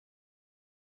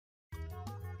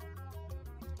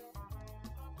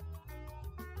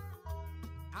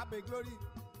abe glory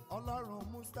ọlọ́run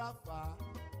mustapha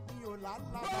ní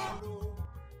ọ̀làlábàárò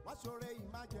wọ́n ṣoore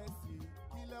emergency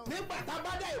kílẹ̀ òun. nígbà tá a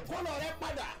bá dá ìkólọ rẹ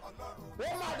padà ó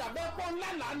máa dàbẹ́ pọ́ ńlá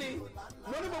lánì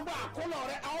mo ní gbogbo àkólọ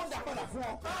rẹ a ó dà padà fún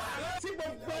ọ. tí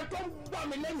gbogbo ẹ tó ń gbọ́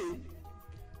mi lẹ́yìn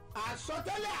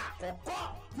àsọtẹ́lẹ̀ àkọ́kọ́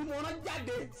tí mo rán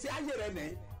jáde sí ayé rẹ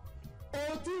nìyí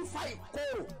o ti ń fa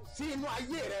ìkorò sí inú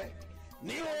ayé rẹ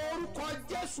ní orúkọ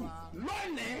Jésù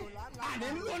lónìí àní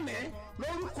lónìí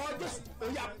lórúkọ Jésù ó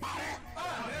yá parẹ́.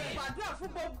 gbàdúrà fún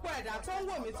gbogbo ẹ̀dá tó ń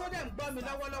wò mí tó dẹ̀ ń gbọ́ mi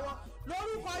lọ́wọ́lọ́wọ́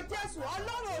lórúkọ Jésù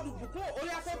ọlọ́run olùbùkún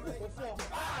orí afẹ́bùkún fún ọ.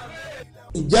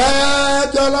 ǹjẹ́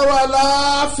kí ọlọ́wọ́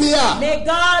aláfíà. May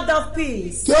God of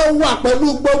peace kí ó wà pẹ̀lú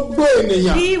gbogbo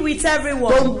ènìyàn. be with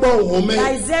everyone tó ń gbọ́ ohùn mi.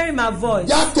 that is hearing my voice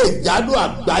jákèjádò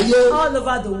àgbáyé. all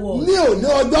over the world. ní òní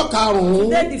ọjọ́ karùn-ún.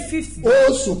 Today the 5th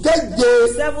oṣù keje.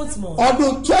 7th month.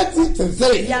 ọdún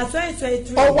 2023. year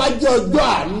 2023. ọwọ́ ajé ọjọ́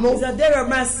àánú. is a day of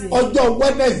mercy.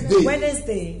 ọjọ́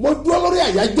Wednesday. mo dúró lórí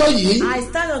àyájọ́ yìí. I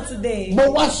stand on today. mo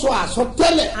wá sọ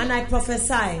àsọtẹ́lẹ̀. And I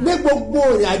prophesy. ní gbogbo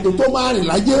ìrìnàjò tó máa rìn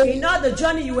láyé. In all the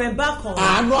journey you embark on.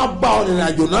 àánú á bá ọ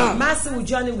ìrìnàjò náà. Mercy will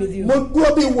journey with you. mo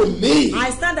dúró bí wòlíì.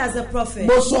 I stand as a prophet.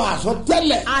 mo sọ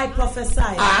àsọtẹ́lẹ̀. I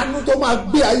prophesy. àánú tó máa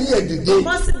gbé ayé ẹ̀ dìde.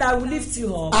 Mercy that will lift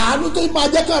you up. àánú tó máa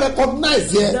jẹ́ ká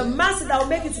recognize yẹ. The mercy that will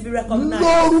make you to be recognized.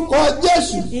 lórúkọ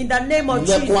Jésù. In the name of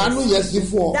Jesus. ilẹ̀kùn àánú yẹn sí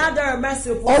fún ọ. That door of mercy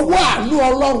will ọwọ́ àánú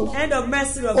Ọlọ́run. end of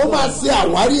mercy of ó máa God ṣe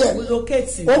àwárí ẹ̀. will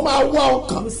locate you. ó máa wá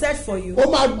ọkàn. Will set for you. ó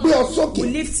máa gbé ọ sókè. Will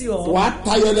lift you up. wàá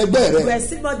tayọ ẹlẹgbẹ́ You rẹ. will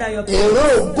exceed more than your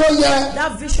èrò ògo yẹ.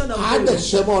 That vision of á God dẹ̀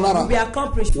ṣẹ́ mọ́ ọ lára. will be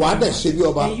accomplished. wàá dẹ̀ ṣe bí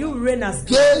ọba. And you will reign as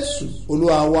Jésù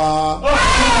Olúwa wa.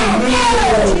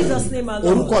 in Jesus' name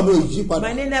alone. orúkọ mi ò yí padà.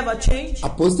 My name never changed.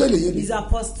 àpọ́sítélì yìí ni He's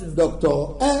apostle.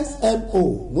 Dr.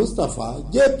 S.M.O. Mustapha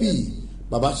J.P.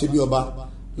 Babasebioba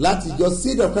láti ìjọ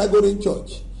Seed of Christ Golden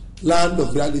Church Land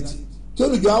of Reality tí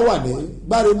olùjọ á wà ní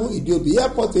Gbáremú Ìdíòbí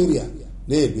airport area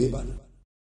ní ìlú Ìbàdàn.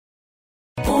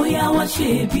 Bóyá wá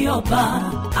ṣe bí ọba,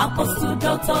 Apostle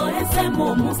Dr.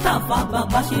 S.M.O. Mustapha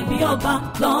Babasebioba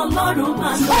lọ́lọ́run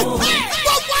máa lò.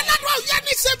 gbogbo aládùn ọ̀yẹ́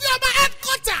ní ṣe bí ọba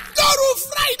headquarter lóru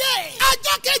Friday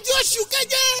ọjọ́ keje oṣù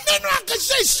keje nínú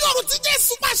àkànṣe ìṣòro tí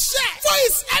Jésù máa ṣe fún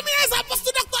His Eminence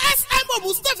Apostle Dr. S.M.O.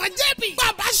 Mustapha J.P.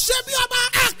 Babasebioba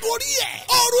àkórí ẹ̀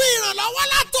òru ìrànlọ́wọ́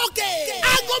látòkè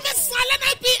aago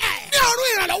 9 p.m. ní òru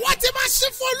ìrànlọ́wọ́ tí máa ṣe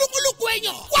fún olúkúlùkù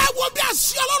èèyàn wá wo bí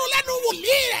àṣẹ Ọlọ́run lẹ́nu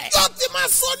wòlíì rẹ̀ yóò ti máa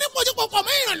sọ nípojúpọ̀pọ̀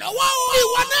mọ́ ìrànlọ́wọ́ o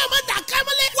ìwọ náà máa dàkẹ́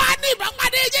mọ́lẹ̀ wá ní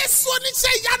ìbápadé Jésù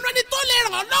oníṣẹ́ ìyanu ẹni tó lè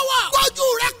ràn ọ́ lọ́wọ́ gbójú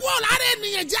rẹ̀ kú ọ̀lára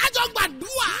ènìyàn jẹ́ àjọ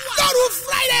gbàdúrà lóru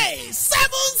Friday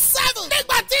 7/7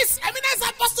 nígbà tí His Eminence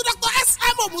Apostle Dr.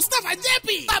 S.M.O. Mustapha J.P.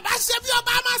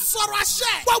 Babasebioba máa sọ̀rọ̀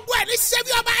àṣẹ gbogbo ẹ̀ ní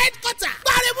Sebioba headquarter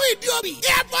Gbáremú Ìdíòbí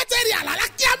airport area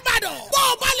Àlàlákíá Ìbàdàn bó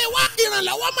o bá lè wá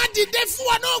ìrànlọ́wọ́ máa dìde fún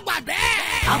ọ náà gbà bẹ́ẹ̀.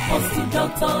 Apostle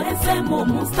Dr. S.M.O.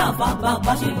 Mustapha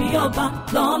Babasebioba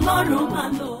lọ́lọ́run máa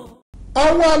lò.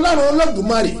 ọwọ́ Ọlọ́run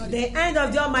Olódùmarè. The hand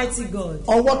of the Almighty God.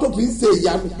 ọwọ́ tó fi ń ṣe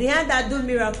ìyanu. The hand that do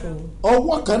miracle.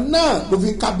 ọwọ́ kan náà ló fi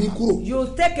ń kábí kúrò. You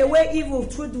take away evil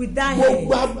truth with that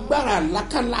gbogbo hand. agbára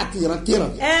lákàlà àti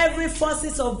ìrántíràn. Every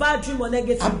forces of bad dream or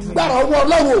negative dream. agbára ọwọ́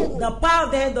Ọlọ́run. The power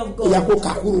of the hand of ìyá kó God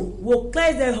kà kúrò. will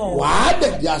cleanse them all. wàá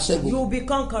dẹ̀ di aṣẹ́gun. You will be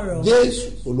conqueror.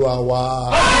 Jésù Olúwa wa.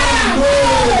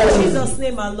 In Jesus'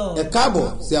 name our Lord. ẹ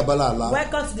káàbọ̀ sí abala àlá.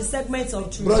 Welcome to the segment of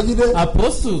truth. Bùrọ̀jídé.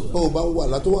 Apostle. ó bá wà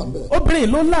látó wà ń bẹ̀.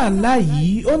 Obìnrin ló láàlá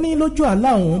yìí ó ní lójú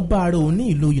àlá òun bá ara òun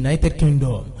ní ìlú United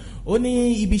Kingdom. Ó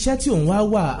ní ibi iṣẹ́ tí òun wá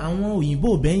wà àwọn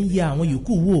òyìnbó bẹ́ẹ̀ ń ya àwọn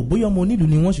yòókù wò bóyá ọmọ onílù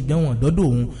ni wọ́n ṣùgbọ́n wọn dọ́dọ̀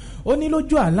òun. Ó ní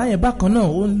lójú àlá yẹn bákan náà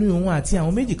ó ní òun àti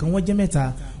àwọn méjì kan wọ́n jẹ́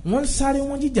mẹ́ta wọ́n sáré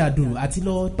wọ́n jìjàdù àti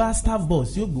lọ bá staff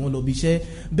boss tí ó gbé wọn lọ bí iṣẹ́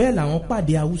bẹ́ẹ̀ làwọn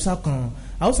pàdé Haúsá kan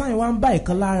Haúsá yẹn wá ń bá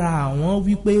ìkan lára àwọn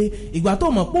wípé ìgbà tó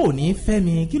mọ̀ pé ò ní fẹ́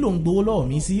mi kí ló ń gbowó lọ́wọ́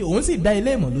mi sí òun sì dá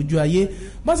ilé ìmọ̀ lójú ayé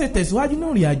bọ́n ṣe tẹ̀síwájú ní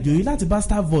ìrìn àjò yìí láti bá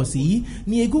staff boss yìí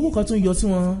ní egúngún kan tó ń yọ sí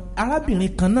wọn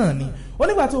arábìnrin kan náà ni ó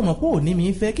nígbà tó mọ̀ pé ò ní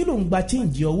mi fẹ́ kí ló ń gba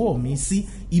change ọwọ́ mi sí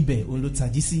ibẹ̀ òun ló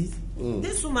tají sí.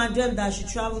 This woman dreamed that she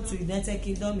traveled to United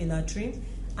Kingdom in her dream,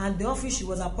 and the office she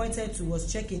was appointed to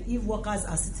was checking if workers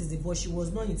are citizens, but she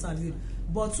was not interviewed.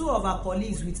 But two of her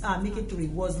colleagues with her, making three,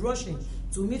 was rushing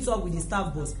to meet up with the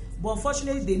staff boss. But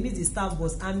unfortunately, they missed the staff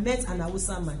boss and met an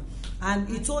Hausa man. And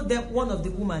he told them, one of the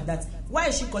women, that why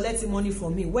is she collecting money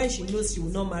from me when she knows she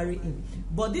will not marry him?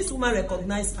 But this woman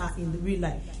recognized her in the real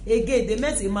life. Again, they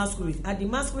met a masquerade, and the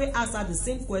masquerade asked her the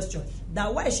same question,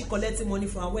 that why is she collecting money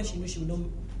from her when she knows she will not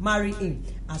marry him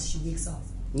as she wakes up.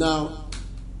 Now,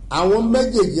 àwọn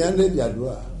méjèèjì yẹn lè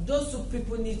dàdúrà. Those two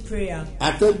people need prayer.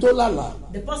 àtẹ̀tó lálàá.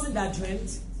 The person that dreamt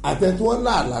àtẹ̀tó wọn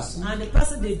lálàá sí. and the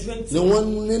person they dreamt ni wọ́n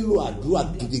nílò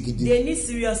àdúrà gidigidi. they need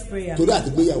serious prayer torí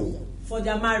àtìgbéyàwó. for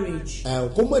their marriage.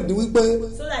 Kó mọ̀ ní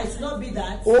wípé. So that it will not be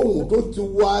that. Ohun tó ti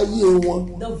wá ayé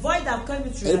wọn. The void that came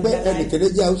into their life. Ẹnìkẹ́lẹ́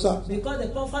jẹ́ Hausa. Because the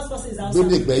first person is Hausa.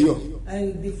 Lóde ìgbẹ́yọ̀.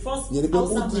 The first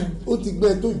Hausa man. Ó ti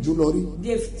gbẹ́ tó jù lọ rí.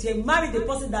 They married the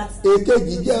person that.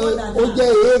 Èkejì jẹ́ ó jẹ́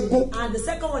eégún. And the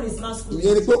second one is masculine.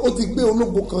 Ìyẹn ni pé ó ti gbé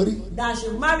ológun kan rí. That she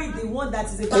married the one that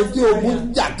is a battle carrier. Ẹjẹ́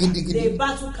ogun jà gidigidi. The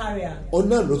battle carrier.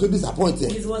 Ọ̀nà ló tó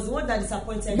disappointed. He was the one that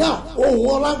disappointed. Now ohun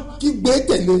ọlá kígbe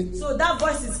tẹ̀lé. So that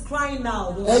voice is crying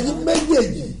now. Ẹ̀yin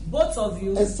méjèèjì. Both of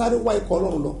you. Ẹ sáré wá ikọ̀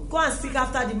Ọlọ́run lọ. Go and speak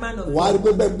after the man of God. Wàá rí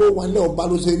pé bẹ́ẹ̀ gbé wọn lé ọba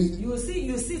ló ṣe rí. You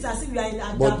see it as if you are in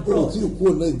Adabro. But o ti kú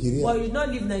Nàìjíríà. But you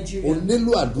don't leave Nigeria. O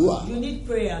nílò àdúrà. You need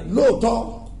prayer.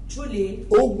 Lóòótọ́. Truly.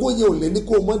 Ogun yẹn ò lè ní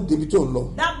kó o mọ débi tó ń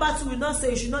lọ. That battle will not say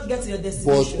you should not get to your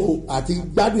destination. But àti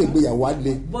gbádùn ìgbéyàwó á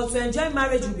le. But to enjoy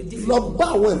marriage will be difficult. Lọ bá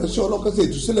àwọn ìránṣẹ́ Ọlọ́run ṣe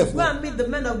ìtúsílẹ̀ fún. Go and meet the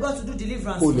men of God to do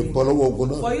deliverance. O lè bọ́ lọ́wọ́ ogun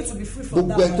náà. For you to be free from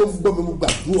that. Gbogbo ẹ tó ń gbọ́ mi mú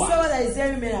gbàdúrà. So that is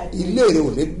hearing me like. Ilé rẹ̀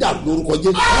ò ní dà lórúkọ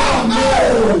Jésù.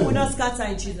 Amen. We will not scatter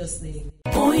in Jesus' name.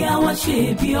 Bóyá wá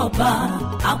ṣe bí ọba,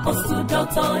 Apostle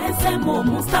Dr. SMO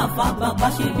Mustapha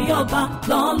Babasebioba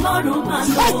lọ́lọ́run máa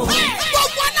lò.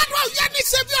 Gbogbo aládùn ọ̀yẹ́ ní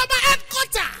ṣe bí ọba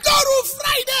headquarter lóru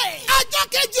Friday ọjọ́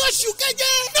kejì oṣù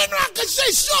keje nínú àkànṣe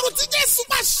ìṣòro tí Jésù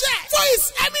pàṣẹ fún His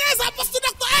Eminence Apostle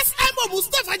Dr. SMO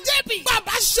Mustapha JP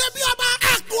Babasebioba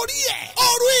àkórí ẹ̀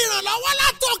òru ìrànlọ́wọ́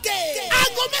látòkè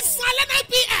aago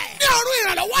 9 p.m. ní òru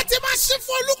ìrànlọ́wọ́ ti máa ṣe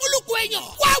fún olúkúlùkù èèyàn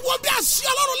wá wo bí àṣẹ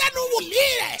Ọlọ́run lẹ́nu wòlíì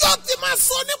rẹ̀ yóò ti máa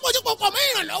sọ onípojúpọ̀pọ̀ mọ́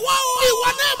ìrànlọ́wọ́ o ìwọ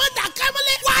náà má dàkẹ́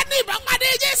mọ́lẹ̀ wá ní ìbápadé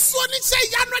Jésù oníṣẹ́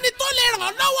ìyanu ẹni tó lè ràn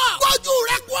ọ́ lọ́wọ́ kójú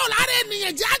rẹ kúrò lára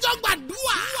ènìyàn jẹ́ àjọ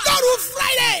gbàdúrà lóru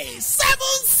Friday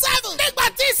 7/7 nígbà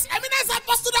tí His Eminence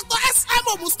Apostle Dr.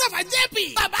 SMO Mustapha JP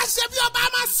Babasebioba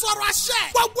máa sọ̀rọ̀ àṣẹ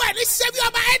gbogbo ẹ̀ ní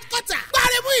Sebioba headquarter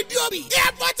gbáremú ìdíòbí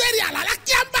airport area àlàlá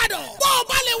kí á ń bàdàn bó o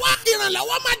bá lè wá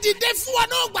ìrànlọ́wọ́ máa dìde fún ọ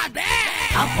náà gbà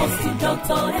bẹ́ẹ̀. Apostle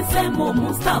Dr. SMO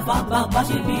Mustapha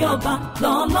Babasebioba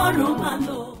lọ́lọ́run máa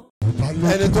lò.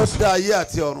 Ẹni tó dá ayé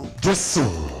àti ọ̀run. Jésù.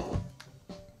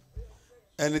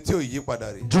 Ẹni tí ò yí padà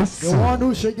rí. The one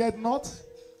who changeth not.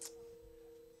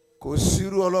 Kò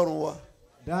sírú Ọlọ́run wa.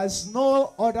 There is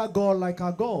no other God like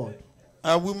our God.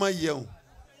 Awí máa yẹun.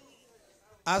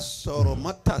 A sọ̀rọ̀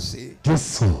mọ́tàsé.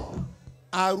 Jésù.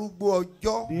 Arúgbó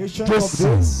ọjọ́. The ancient of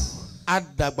days.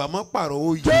 Àdàgbà má pààrọ̀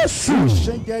oyè. Jésù.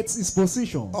 Changeth his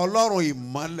position. Ọlọ́run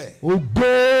ìmọ́lẹ̀.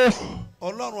 Ògo.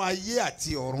 Ọlọ́run ayé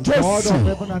àti ọ̀run. God of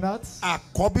heaven and earth.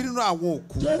 Àkọ́bí nínú àwọn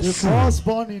òkú. The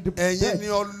firstborn in the Ẹ̀yin dead. ni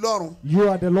Ọlọ́run. You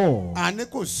are the Lord. Àní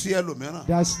kò sí ẹlòmíràn.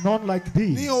 There is none like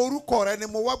thee. Ní orúkọ rẹ ni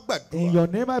mo wá gbàdúrà. In your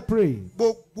name I pray.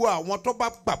 Gbogbo àwọn tó bá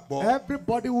gbàgbọ́.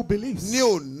 Everybody who believes. Ní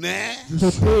òní.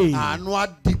 Today. Àánú á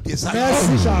dìde sáyé.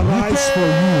 Mercy shall rise for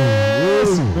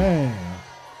you. Amen.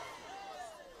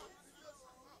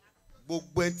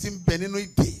 Gbogbo ẹni tí ń bẹ nínú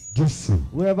ìdè.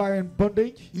 Whoever in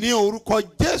bondage. Ní orúkọ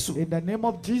Jésù. In the name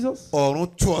of Jesus. Ọ̀run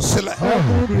tú ọ sílẹ̀.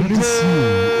 Heaven release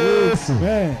you.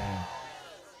 Amen.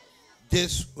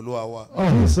 Jésù Olúwa wa.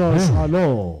 Jesus our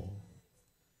Lord.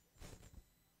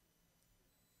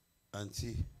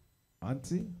 Auntie.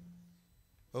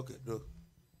 Okay, do.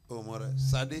 Oh, more.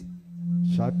 Sade.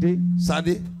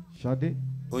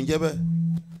 Oúnjẹ bẹ́ẹ̀.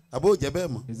 Àbó òjẹ́ bẹ́ẹ̀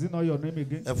mọ̀. Is it not your name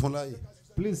again? Ẹ fún láàyè.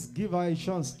 Please give her a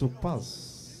chance to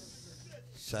pass.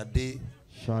 Sade.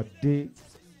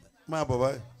 Máa bọ̀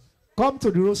báyìí. Come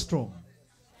to the rostrum.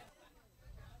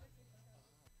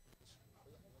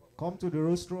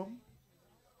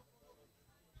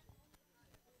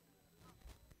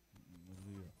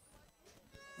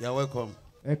 You're welcome.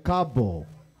 Ẹ káàbọ̀.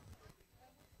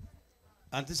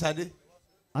 Auntie Sade.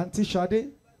 Auntie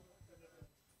Sade.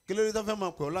 Kí ló dé tó fẹ́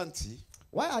máa pè ọ́ láǹtí?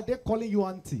 Why are they calling you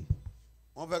auntie?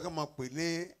 Wọ́n fẹ́ kí máa pè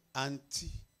ní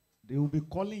auntie. They will be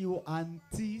calling you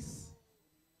aunties.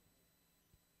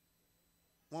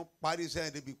 Wọ́n parí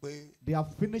iṣẹ́ débi pé. They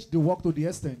have finished the work to the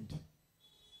extent.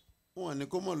 Wọ́n ní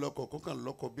kó mọ̀ lọ́kọ kó kàn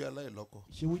lọ́kọ bí aláìlọ́kọ.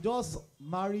 She will just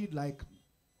marry like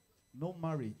no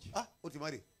marriage. Ó ti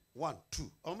marry 1, 2.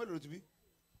 Ọmọ mélòó ló ti bí?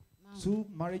 2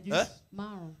 marriages.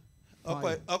 Márùn.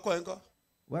 Ọkọ ẹ̀ ń kọ́?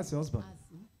 Where's your husband?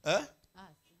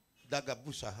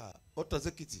 Dagabushaha. Ó tọ́ sí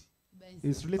Èkìtì.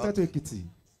 It's related to Ekiti.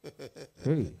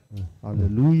 Hey,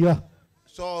 hallelujah.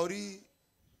 Sorry,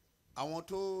 àwọn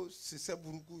tó ṣiṣẹ́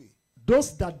burúkú yìí.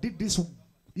 Those that did this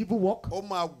evil work. Ó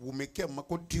máa wù mí kẹ́ ẹ̀ máa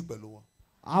kó dì pẹ̀lú wọn.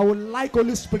 I would like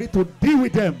Holy Spirit to deal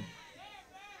with them.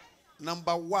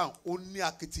 Number 1, ó ní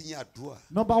akitiyan àdúrà.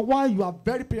 Number 1, you are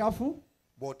very prayerful.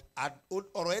 But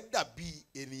ọ̀rọ̀ ẹ̀ dàbí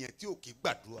ènìyàn tí ò kì í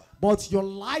gbàdúrà. But your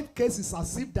life case is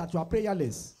as if that you are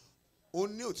prayerless. Ó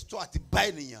ní òtítọ́ àti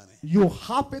bá ènìyàn rẹ̀. You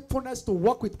have faithfulness to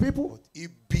work with people. But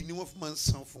ibi ni wọ́n fi máa ń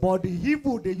san fún. But the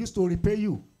evil they used to repay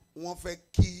you. Wọ́n fẹ́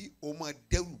kí o máa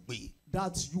dẹ́rù gbé.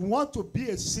 that you want to be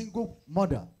a single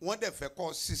mother. wọ́n dẹ̀ fẹ́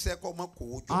kọ́ ṣiṣẹ́ kọ́ mọ́ kó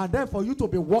o jọ. And then for you to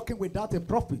be working without a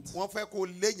profit. wọ́n fẹ́ kó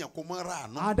léèyàn kó mọ́ ra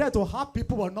àná. And then to have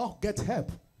people will not get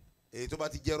help. èyí tó bá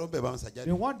ti jẹ́ rọ́bẹ̀ bá ń ṣàjáde.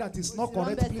 The one that is not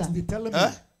correct, please be telling me.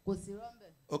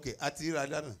 ok àti ra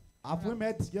dáná. Have we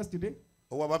met yesterday?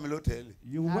 ó wá bá mi lọ́tẹ̀ẹ̀lì.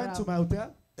 You went to my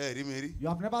hotel? rí mi rí. You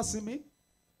have never seen me?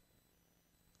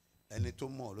 ẹni tó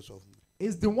mọ̀ ló sọ fún mi.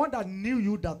 It's the one that knew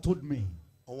you that told me.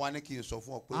 ó wá ní kí n sọ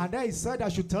fún ọ pé. And then he said I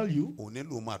should tell you. òní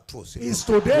ló máa tó sí. It's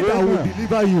today that will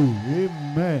deliver you.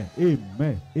 Amen.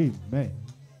 Amen. Amen.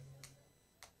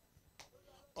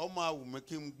 ọmọ àwùmí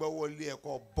kí n gbọ́wọ́ lé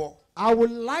ẹ̀kọ́ bọ́. I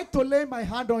would like to lay my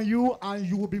hand on you and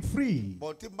you will be free.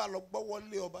 bọ̀ tí n bá lọ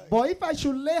gbọ́wọ́ lé ọba. But if I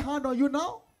should lay hand on you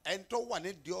now, ẹni tó wà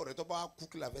ní di ọ̀rẹ́ tó bá kú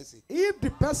kí la fẹ́ ṣe. if the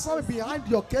person behind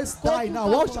your case die now,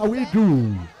 what shall we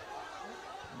do?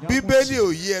 bíbélì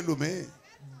ò yé ẹlòmíì.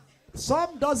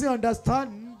 Some doesn't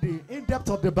understand the in-depth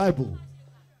of the Bible.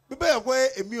 bíbélì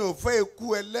pé èmi ò fẹ́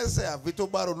ikú ẹlẹ́ṣẹ̀ àfi tó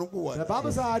bá ronú kú wà. The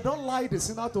Bible says, I don't like the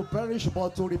sinner to perish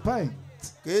but to repent.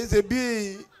 kìí ṣe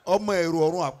bí ọmọ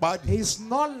èrò ọ̀run àpáàdì. He's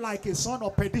not like a son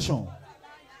of perdition.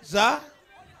 Sá.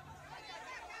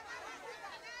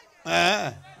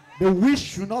 The wish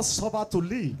should not suffer to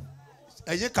live.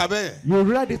 ẹ̀yin kà bẹ́ẹ̀. You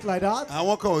read it like that?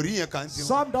 àwọn kan ò rí yẹn kàn sí wọn.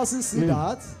 Some doesn't see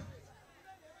that.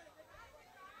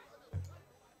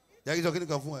 jẹ́ kí n sọ kí ni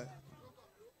kan fún ẹ.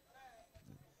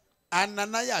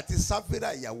 Ananaya àti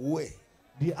Sáfírà ìyàwó ẹ̀.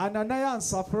 The Ananias and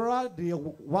Sapphira, the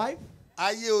wife,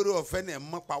 ayé orí ọ̀fẹ́ ni ẹ̀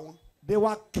mọ́ pa wọ́n. they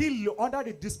were killed under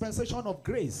the dispensation of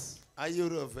grace. ayé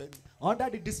orí ọ̀fẹ́ ni. Under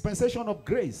the dispensation of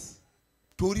grace.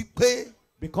 torí pé.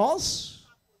 Because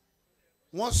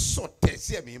wọ́n sọ̀tẹ̀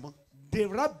sí ẹ̀mí mọ́. they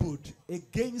rebelled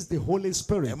against the Holy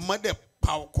Spirit. ẹ̀ mọ́ dẹ̀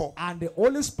pa ọkọ. And the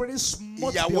Holy Spirit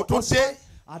smote ìyàwó the tó dé. husband.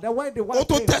 And then when the wife ó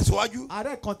tó came, tẹ̀síwájú. and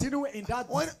then continue in that.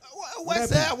 wọ́n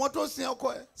ẹsẹ̀ àwọn tó sin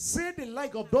ọkọ ẹ̀. See the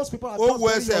leg of those people. ó wo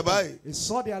ẹsẹ̀ báyìí. He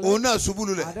saw their òun leg. náà ṣubú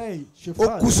lulẹ̀. And then she ó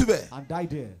fell kú síbẹ̀. and died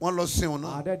there. wọ́n lọ sin òun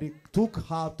náà. And then they took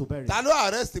her to bury. ta ló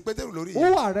arrest Pétérù lórí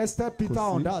Who arrested Peter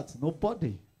on that?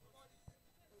 Nobody.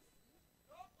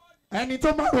 Ẹni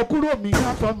tó máa rò kúrò mí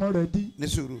ká fọmọ rẹ̀ di. ní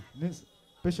sùúrù.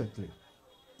 Patiently.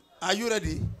 Are you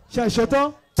ready? Ṣé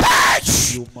ṣetán?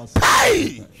 Touch! You must.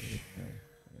 Hey!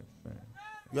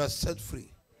 You are set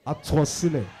free.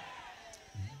 Àtọ̀sílẹ̀.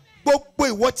 Gbogbo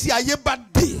ìwọ tí ayé bá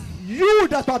dè. You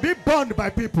that are being burned by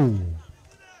people.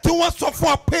 Tí wọ́n sọ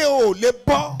fún ọ pé o ò lè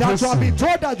bọ́. That you have been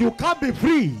told that you can't be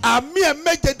free. Àmì ẹ̀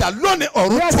méje dà lónìí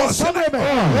ọ̀run Yes, tó son, ọ̀sẹ̀.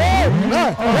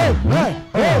 amen. Amen. Amen.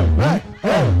 Amen.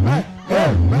 Amen.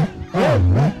 Amen.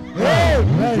 Amen.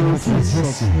 Amen. In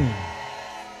Jesus' name.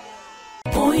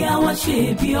 Bóyá wá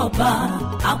ṣe bí ọba,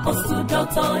 Apostle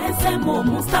Dr. SMO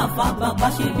Mustapha bàbá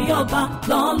ṣe bí ọba,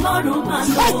 lọ́lọ́run máa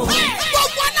lò.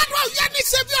 Gbogbo aládùn ọ̀yẹ́ ní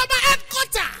ṣe bí ọba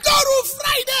headquarter lóru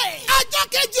Friday ọjọ́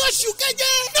keje oṣù keje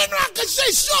nínú àkànṣe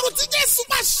ìṣòro tí Jésù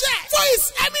máa ṣe fún His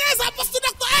Eminence Apostle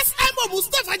Dr. SMO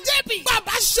Mustapha JP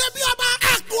bàbá ṣe bí ọba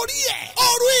àkórí ẹ̀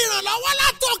òru ìrànlọ́wọ́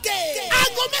látòkè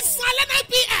aago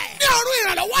 9 p.m. ní òru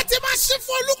ìrànlọ́wọ́ ti máa ṣe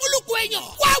fún olúkúlùkù èèyàn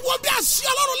wá wo bí àṣẹ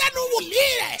Ọlọ́run lẹ́nu wòlíì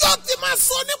rẹ̀ yóò ti máa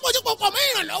sọ onípojúpọ̀pọ̀ mọ́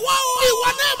ìrànlọ́wọ́ o ìwọ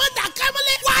náà máa dà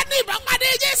kámẹ́lẹ́ wá ní ìbápadé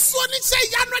Jésù oníṣẹ́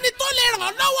ìyanu ẹni tó lè ràn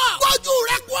ọ́ lọ́wọ́ gbójú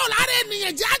rẹ kúrò lára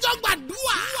ènìyàn jẹ́ àjọ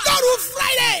gbàdúrà lóru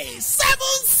Friday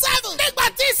 7/7 nígbà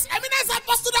tí His Eminence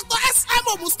Apostle Dr.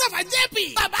 SMO Mustapha JP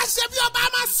bàbá ṣe bí ọba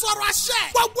máa sọ̀rọ̀ àṣẹ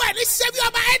gbogbo ẹ̀ ní ṣe bí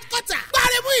ọba headquarter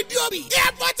gbáremú ìdíòbí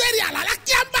airport area àlàlá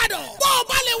kí á ń bàdàn bó o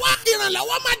bá lè wá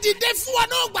ìrànlọ́wọ́ máa dìde fún ọ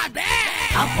náà gbà bẹ́ẹ̀.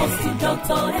 Apostle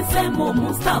Dr. SMO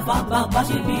Mustapha bàbá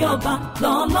ṣe bí ọba,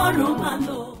 lọ́lọ́run máa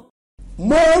lò.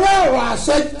 mo rọrùn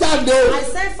àṣẹ jáde. I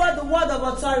send for the word of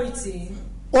authority.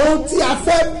 ohun tí a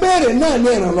fẹ́ béèrè náà ní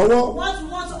ìrànlọ́wọ́. What we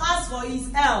want to ask for is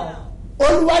help.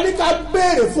 olúwa ní ká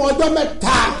béèrè fún ọjọ́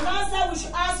mẹ́ta. The Lord said we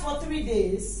should ask for 3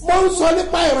 days. mo ń sọ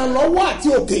nípa ìrànlọ́wọ́ àti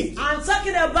òkè. I'm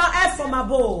talking about help from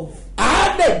above.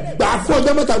 a lè gbà fún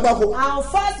ọjọ́ mẹ́ta gbáko. I'll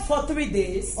fast for 3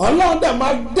 days. ọlọ́run dẹ̀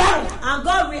máa dáhùn. And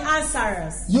God will answer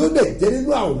us. yóò lè jẹ́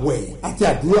nínú àwẹ̀ àti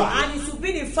àdúrà. And it will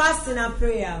be the fasting and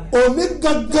prayer. òní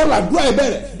gangan làdúrà ẹ̀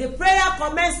bẹ̀rẹ̀. The prayer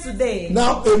commenced today.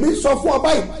 na èmi sọ fún ọba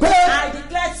yìí pé. I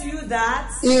declare to you that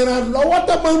ìrànlọ́wọ́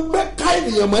tó máa ń gbé ká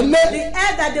ènìyàn mọ́lé. the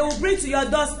help that they will bring to your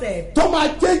doorstep tó máa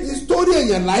change story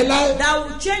èèyàn láéláé. that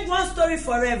will change one story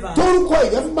forever. torúkọ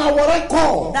èèyàn fi máa wọ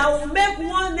rẹ́kọ̀. That will make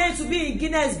one name to be in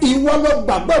Guinness Book. ìwọ ló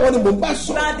gbàgbọ́ ìwọ ni mò ń bá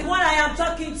sọ. You are the one I am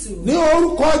talking to. ní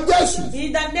orúkọ Jésù.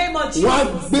 In the name of wọ́n á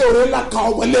Jesus. gbé oore ńlá ka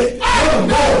ọmọlé.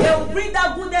 They will bring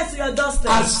that goodness to your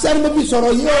doorstep. àṣẹ ni mo fi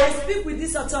sọ̀rọ̀ yìí o. I speak with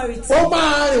this authority. ó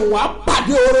máa rìn wá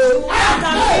pàdé oore. Walk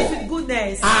and meet with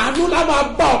goodness. àánú lá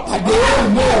máa bá ọ pàdé.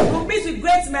 You will meet with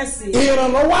great mercy.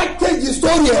 ìrànlọ́wọ́ á change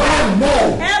story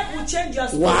ẹ̀. Help will will change your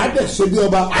wà á story. dẹ̀ ṣe bí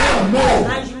ọba.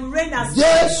 And you will reign as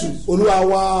jésù olúwa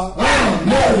wa.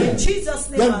 in Jesus'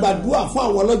 name. bẹ́ẹ̀ gbàdúrà fún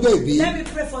àwọn ọlọ́jọ́ ìbí. Let me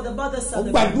pray for the brothers ó and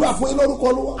the gbàdúrà fún yín lórúkọ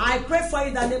olúwa. I pray for you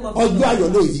in the name of ọjọ́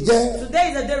ayọ̀ ló yìí jẹ́.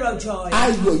 Today is a day of joy.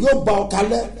 ayọ̀ yóò bá ọ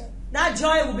kalẹ̀. That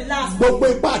joy will be lasting. gbogbo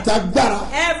ipá àti agbára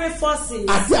Every forces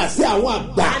àti àṣẹ àwọn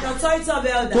àgbà and authority of tó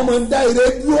elders máa ń dá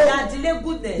ire dúró that delay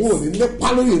goodness, wọn ò ní ní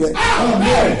pálórí rẹ.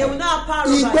 they will not have power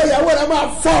over you. ìgbéyàwó rẹ máa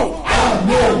fọ́.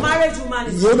 Your marriage will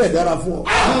manage. yóò lè dára fún ọ.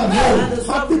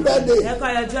 happy birthday Ẹ̀kọ́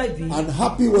ayọ̀ joy bí. and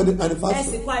happy wedding anniversary.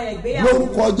 Ẹ̀sìn kọ́ ayọ̀ ìgbéyàwó.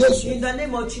 lórúkọ jésù In the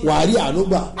name of Jesus. wàá rí àánú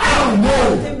gbà.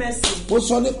 Obtain mercy. ó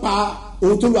sọ nípa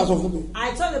ohun tó lù aṣọ fún mi.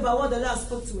 I told about what the Lord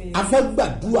spoke to me. a fẹ́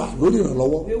gbàdúrà lórí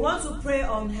ìrànlọ́wọ́ We want to pray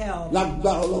on help.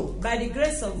 lágbára ọlọ́run. By the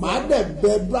grace of màá God, dẹ̀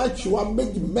bẹ branch wa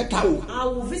méjì mẹ́ta o I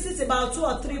will visit about 2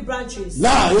 or 3 branches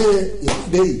láàrin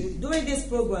ìpàdé yìí. during this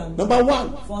program. number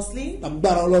one Firstly,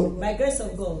 lágbára ọlọ́run. by grace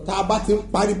of God, tá a bá ti ń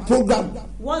parí program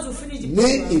once we finish the ní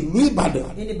program ìlú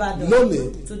ìbàdàn in Ibadan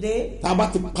lónìí today, tá a bá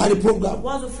ti parí program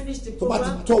once we finish the tó bá ti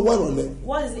program, tó ọwọ́ ìrọ̀lẹ́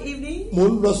once the evening, mò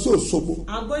ń lọ sí òṣogbo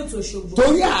I'm going to Osogbo.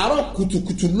 torí àárọ̀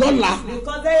kùtùkùtù lọ́la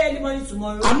Because very early morning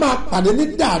tomorrow, a máa pàdé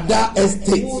ní dáadáa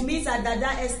estate we will meet at Dada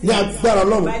ní Estate agbára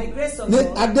ọlọ́run by the grace of ní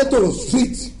God, adétòrò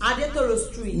street Adetoro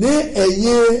Street, ní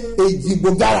ẹ̀yìn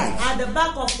èjìgbò garage at the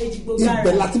back of Ejigbo ibẹ̀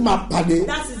Garage. láti máa pàdé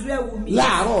That is where we meet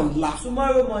láàárọ̀ ọ̀la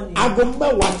tomorrow morning. aago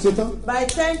mẹ́wàá ṣetán By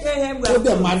 10 a.m. we ó are dẹ̀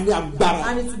closed. máa ní agbára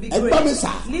And it will be ẹgbẹ́ great. mi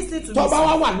sà Listen to tọ́ba me.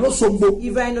 wa wà lóṣogbo If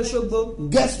you are in Osogbo,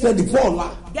 get ready fún ọ̀la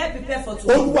get prepared for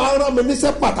tomorrow. olúwa rán mi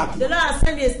níṣẹ́ pàtàkì The Lord has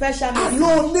sent me a special message.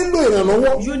 àlọ́ nílò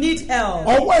ìrànlọ́wọ́ You need help.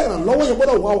 ọwọ́ ìrànlọ́wọ́ yẹn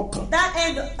gbọ́dọ̀ wá ọkàn That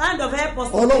hand of help us.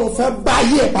 ọlọ́run fẹ́ bá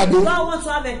ayé ẹ̀ pàdé God wants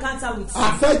to have encounter with you.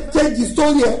 àfẹ́ change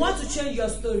story ẹ̀ You want to change your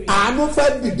story. àánú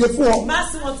fẹ́ dìde fún ọ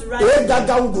Mercy wants to èé rise.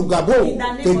 gàgà òdùgàbò In the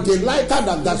name of tètè Jesus. láìka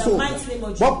dàgbàsó In the mighty name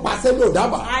of wọ́n Jesus. pàṣẹ ní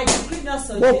òdàbà I decree not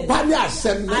so wọ́n yet. pa ní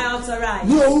àṣẹ ní I authorize.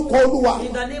 ní orúkọ olúwa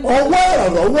In the name of ọwọ́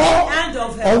ìrànlọ́wọ́ Hand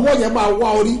of help. ọwọ́ yẹn máa wá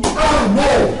orí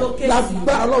Locate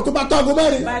lágbára lọ́wọ́ tó bá tó aago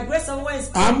mẹ́rin By grace of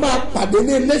Wednesday, a máa pàdé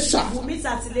ní iléṣà we'll meet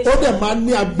at ó Ilesha. dẹ̀ máa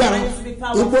ní agbára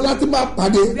ibo láti máa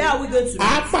pàdé Where are we going to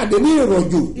a pàdé ní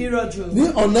ìrọ̀jò Irojo. ní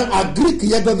ọ̀nà agric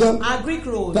yẹn gangan Our Greek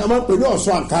road. tá a máa ń pè ní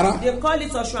ọ̀ṣọ́ àǹkárá They call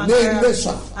it Oshun ní Ankara.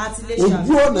 iléṣà At ojú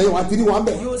Ilesha. ọ̀nà yẹn wà á ti rí wa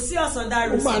bẹ̀ You will see us on that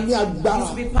ó road. máa ní agbára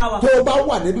It will be powerful. tó o bá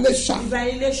wà ní iléṣà If you are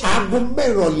in Ilesha, aago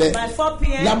mẹ́rọ̀lẹ́ by 4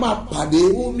 p.m., la máa pàdé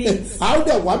We'll meet. a ó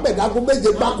dẹ̀ wà bẹ̀ dágó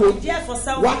méje gbáko I'll be there for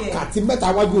 7 p.m. wákàtí mẹ́ta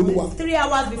wájú olúwa 3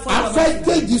 hours before a your fẹ́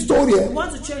meeting. kéjì sórí ẹ̀ We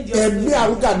want to change your ẹ̀mí story.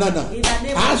 àrùgà nànà In the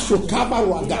name of aṣọ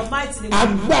kábàrò àgà In the mighty name of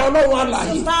agbára ọlọ́run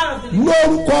àlàyé The power of the living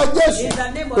lórúkọ jésù In the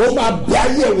name of ó máa bí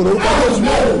ayé ìwòrán orúkọ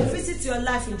jésù Visit your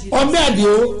life in Jesus. ọmọ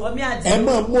àdìo Omi Adi. ẹ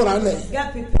máa múra lẹ̀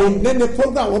Get prepared. òní ni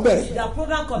program wọn bẹ̀rẹ̀ The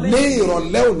program ní commences.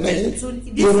 ìrọ̀lẹ́ òní This-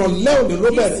 ìrọ̀lẹ́ òní ló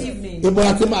this bẹ̀rẹ̀ evening.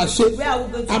 ìmọ̀ràn tí máa ṣe Where are we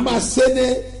going to a be? máa ṣe ní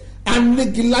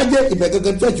anigilájẹ ibẹ̀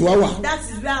gẹ́gẹ́ church wa wà That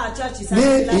is where our church is. ní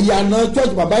ìyànà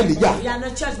church bàbá ìlíjà Ìyànà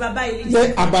church Baba ní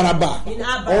Elija. abaraba In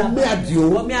Abaraba. ọmọ àdìo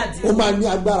Omi Adio. ó máa ní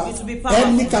agbára It will be powerful.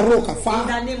 ẹni karó kàfá In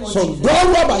the name of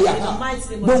sọ̀dọ́rọ̀ àbàyà In the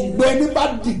mighty name of gbogbo ẹni bá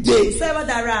dìde Whoever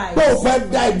that rise. tó o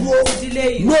fẹ́ da ìdúró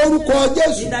Delay you. lórúkọ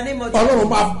jésù In the name of Jesus. ọlọ́run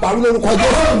máa bàrú lórúkọ God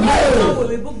jésù will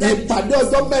rebuke them in ìpàdé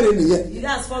ọjọ́ mẹ́rin nìyẹn It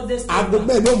has 4 days. aago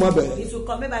mẹ́rin ó mọ̀ bẹ̀rẹ̀ It will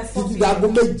come by 4 títí di aago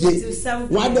p.m. méje till 7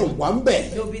 wọn á dẹ̀ p.m. wà ń bẹ̀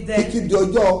They'll be there. títí di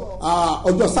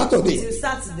ọjọ́ sátọ̀dé Till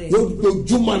Saturday. yóò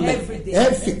dojúmọ́ lẹ̀ Every day.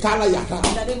 ẹ fi kára yàrá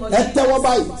In the name of ẹ Jesus. tẹ́wọ́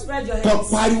báyìí Spread your kan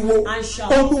hands pariwo and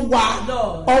shout. olúwa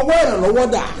Lord. ọwọ́ ìrànlọ́wọ́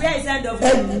dà Where is the end of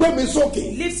ẹ it? gbé mi sókè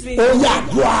Lift me. ó yà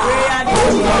dùá Prayer.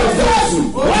 orúkọ jésù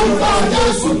orúkọ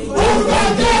jésù orúkọ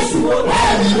jésù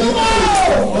ẹ̀mí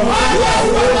mímọ́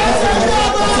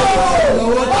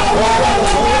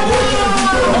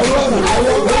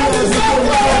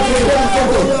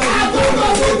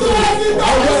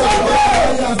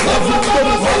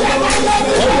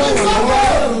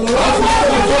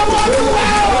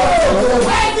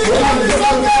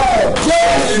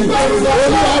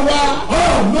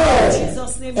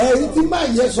Jesus' name. ẹ̀rí tí máa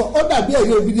yẹ sọ ó dàbí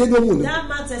ẹ̀rí Obídédómù ni That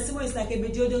man testimony is like a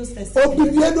Bedouin's testimony.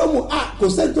 Obídédómù kò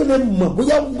sẹ́ni tó lè mọ̀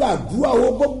bóyá ó gbàdúrà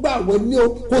owó bó gbàwẹ̀ ní o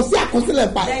kò sí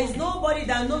àkọsílẹ̀ pa There is nobody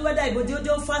that knows whether a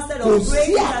Bedouin fasted kò or sí prayed.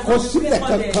 It has not been àkọsílẹ̀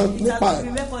recorded. kankan It nípa has not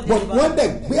been ẹ̀ recorded but wọ́n about dẹ̀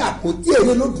it. gbé àpótí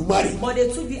èrè lódùmarè But they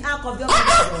took the ark of the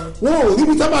Lord. wọn ò rí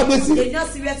ibi tá máa gbé sí They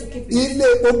just see where to keep it. ilé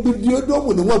Obídédómù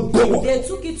ni wọ́n gbé wọ̀ They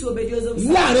took it to Obedio's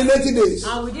láàrin 90 days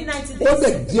and within 90 ó days,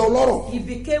 dẹ̀ di ọlọ́rọ̀ he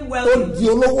became ó wealthy. di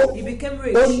olówó He became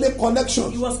ó rich. ní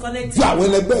connection He was connected ju àwọn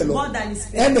ẹlẹgbẹ́ ẹ lọ more than his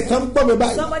friends. ẹnìkan gbọ́ mi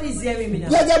báyìí Somebody is hearing me now.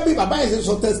 gẹ́gẹ́ bí bàbá yìí ṣe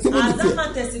sọ testimony As that tiẹ̀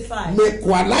man testified,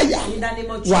 mẹ́kọ̀ aláyà in the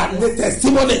name of wà Jesus, ní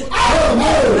testimony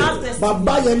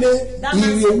bàbá yẹn ní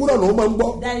ìrì òwúrọ̀ ló máa ń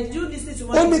gbọ́ that you listen to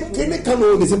ó ní what kíní kan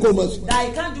ló lè ṣe kó o máa sùn that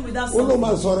he can't do without ó ló something.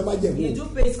 máa sọ ọ̀rẹ́ má jẹ̀mú He do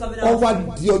pay his covenant ọ wá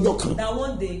offering. di ọjọ́ kan That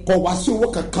one day kọ̀ wá sí owó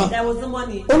kankan there was no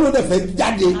money ó ló dẹ̀ fẹ́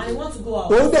jáde and he want to go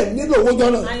out ó dẹ̀ nílò owó jọ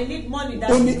náà and he need money that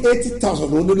ó ní 80,000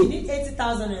 ó nílò he need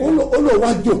 80,000 ó ló wá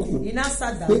jókòó he now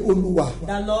sat pé down olúwa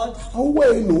the Lord owó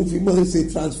èlò òun fi máa ń ṣe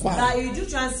transfer that you do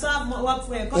transfer work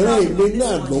for a ẹ̀rọ covenant ìlé offering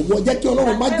náà this money lọ́wọ́ jẹ́ kí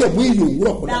ọlọ́run má jẹ̀mú èyí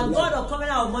òwúrọ̀ kọ́ that lára God of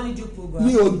covenant of money do program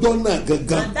ní ọjọ́ náà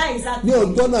gangan and that is that ní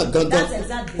ọjọ́ náà gangan That's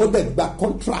exactly. ó dẹ̀ gba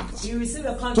contract he receive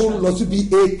a tó ń lọ contract síbi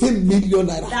 18 million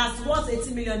naira that's worth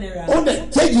 80 million naira ó dẹ̀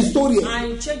change story ẹ̀ and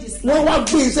he change his wọ́n life wá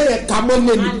gbé iṣẹ́ yẹn kà mọ́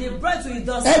lẹ́nu and they brought to his ẹ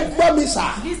doorstep. gbọ́ mi sà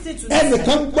Listen to this.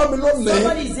 ẹnìkan gbọ́ mi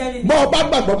Somebody is lónìí hearing bọ́ me. ọ bá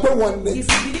gbàgbọ́ pé wọ́n ní If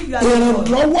you believe you are the Lord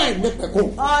ìrànlọ́wọ́ àìnípẹ̀kún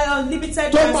or unlimited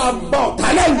tó máa mercy, bá ọ̀tá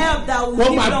lẹ́yìn help that will wọ́n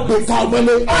give máa love gbé with ká you.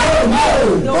 ọmọlé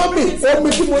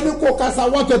omi tí mo ní kó kasa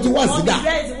 121 sí dà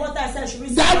Where is the water I said should we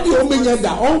dáàdi omi yẹn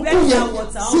dà ọ̀nkú yẹn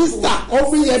sísà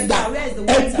omi yẹn dà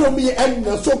ẹbí omi yẹn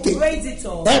ẹnà sókè raise it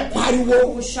up. ẹ pariwo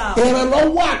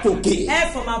ìrànlọ́wọ́ àtòkè Help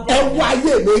from above. ẹ wá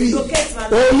ayé mi rí Locate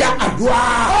my ó life. yá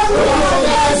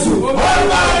àdúrà.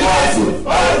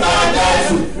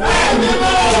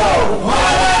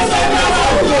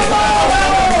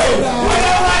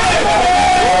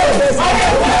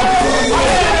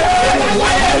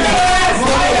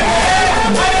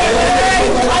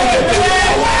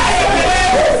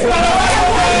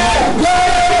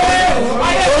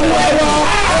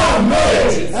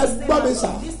 ẹ gbọ́ mi sà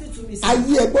Listen to me, sir.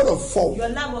 ayé ẹ gbọ́dọ̀ fọ Your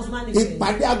life was manifest.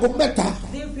 ìpàdé aago mẹ́ta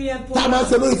 3 p.m. tá a máa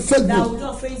ṣe lórí that Facebook will do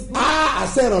on Facebook.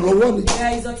 àṣẹ ìrànlọ́wọ́ ni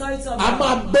There is authority of a God.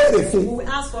 máa béèrè fún We will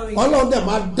ask for it. ọlọ́run dẹ̀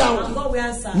máa dáhùn And God will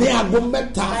answer. ní aago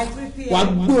mẹ́ta By 3 p.m. wà á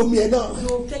gbé omi ẹ̀ náà You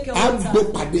will take your á water. gbé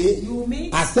pàdé You will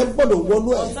meet. àṣẹ gbọ́dọ̀ wọnú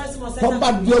ẹ̀ Authority must tó bá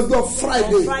di ọjọ́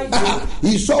Friday On Friday.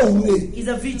 ìṣọ́ òwúre Is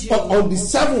a vigil. on the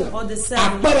 7 On the 7th.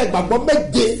 àpẹẹrẹ ìgbàgbọ́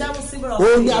méje 7 symbol of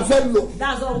òun ni faith. a fẹ́ lò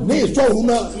That's all we ní do. ìṣọ́ òru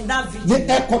náà In that ní vigil.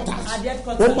 headquarters At the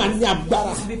headquarters. ó máa ní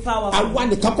agbára It will be powerful. àwa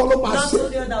nìkan kọ́ ló máa Not ṣe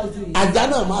only that will do it. àjà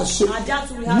náà máa ṣe Ajá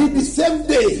tún will have ní it. the same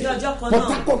day Ní ọjọ́ kan náà.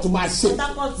 Port Harcourt máa ṣe Port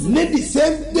Harcourt. ní the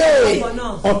same day Ọjọ́ kan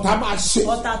náà. Ọ̀tà máa ṣe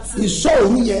Ọ̀tà too. ìṣọ́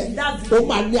òru yẹn That ó vigil.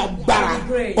 máa ní agbára Will be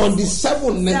great. on the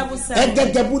 7 ní 7.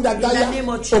 ẹgẹgẹ búdàgáyà In the name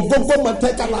of Jesus. ògógó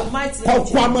mọ̀tẹ́kàlà In the mighty name of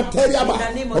ọkọ̀ amọ̀tẹ́rìàbà In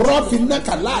the name of Jesus. rọ́ọ̀fì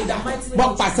nàkàláyà In the mighty name bọ́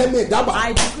of pàṣẹ mi ìdábà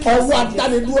I decree ọwọ́ and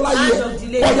adánidúró láyé hand of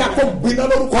delay. ọ̀yà kó gbiná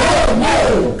lórúkọ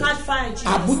Catch fire in Jesus.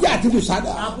 Abuja àti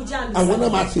Lusada Abuja and àwọn Lusada.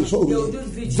 náà máa ṣe ìṣòro They will yẹn do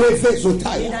vigil. fèfè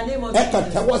sotaya In the name of ẹ kàn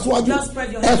Jesus. tẹ́wọ́ síwájú Just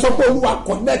spread your ẹ hands. sọ pé olúwa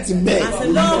connect mẹ I say,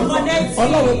 Lord, connect me.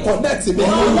 ọlọ́run connect mẹ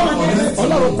connect me.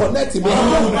 ọlọ́run connect mẹ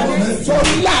connect me. sọ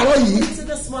láàárọ̀ yìí To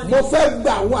this morning. mo fẹ́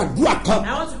gba àwọn àdúrà kan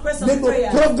I want to pray some nínú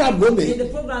prayer. program lónìí In the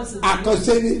program today.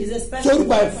 àkànṣe ni Is a special sórí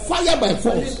by fire by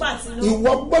force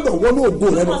ìwọ gbọ́dọ̀ wọnú ògo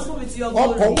rẹ lọ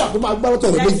ọkọ̀ wà tó máa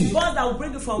gbárùtọ̀ rẹ There méjì is God that will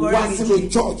bring you from wá wherever sínú you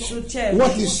church to church. wọ́n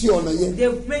ti ṣí ọ̀nà yẹn They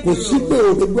make kò the sí road. pé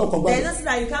o lè gbé ọkọ̀ There is gbárùtọ̀ nothing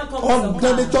that you can't come with your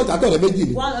ọ̀gbẹ́ni car. church àtọ̀ rẹ méjì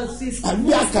ni One of these. àbí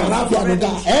àkàrà àfi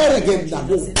ànúdà ẹ̀rẹ̀gẹ̀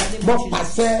ìdàgbò mọ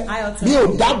pàṣẹ ní ò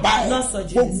dábàá ẹ̀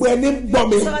gbogbo ẹni gbọ́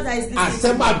mi àṣẹ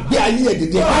máa gbé ayé ẹ̀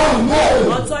dìde.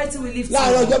 Authority will lift you.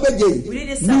 láàrin ọjọ́ méje We need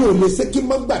a mi ò sound. lè ṣe kí n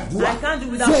má gbàdúrà I can't do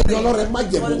without fún èdè praying. ọlọ́rẹ̀ má For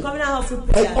jẹ̀mú the covenant of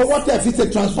prayers. ọwọ́ tẹ̀ fi ṣe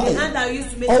transfer The yẹn hand that you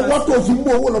used to make ọwọ́ transfer. tó fi mú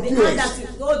owó lọ The hand that pos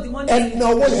you hold the money. ẹnà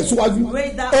ọwọ́ yẹn síwájú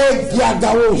Raise that éèdì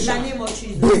àgàwọ̀ in òòṣà the name of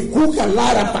Jesus. bèkú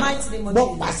kàlára pa In the mighty name of mọ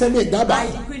Jesus. pàṣẹ mi dábàá I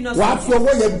decree not wàá to fi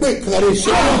ọwọ́ yẹn gbé nǹkan rẹ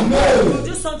ṣe. You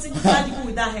do something radical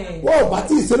with that hand. wọ́n ò bá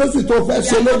tí ìṣẹ́lẹ́sì tó fẹ́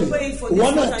ṣe lónìí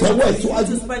wọ́n náà tẹ́wọ́ ẹ̀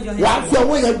síwájú wàá fi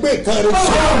ọwọ́ yẹn gbé nǹkan rẹ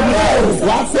ṣe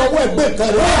wàá fi ọwọ́ ẹ̀ gbé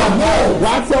nǹkan rẹ ṣe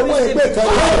wàá fi ọwọ́ ẹ̀ gbé nǹkan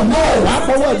rẹ ṣe wàá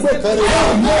fọwọ́ ẹ̀ gbé nǹkan rẹ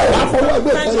ṣe wàá fọwọ́ ẹ̀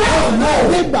gbé nǹkan rẹ ṣe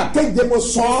nígbà kéje mo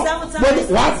sọ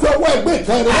ọ́ wàá fi ọwọ́ ẹ̀ gbé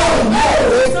nǹkan rẹ ṣe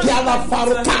èkì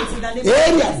aláfaruka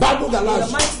èrè àbádùgàlà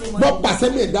mọ pàṣẹ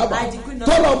mi ìdábàá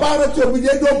tọ́lọ̀ bá rẹ tí omi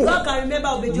yé dógò God can remember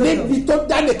Obejo. níbi tó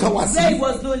dánìkan wá sí Where he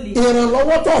was lonely.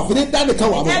 ìrànlọ́wọ́ tó fi ní dánìkan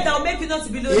wá mọ́ That will make you not to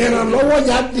be lonely. ìrànlọ́wọ́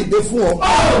yà á dìde fún ọ.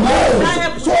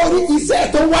 sórí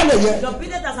iṣẹ́ tó wà lẹ́yẹ Your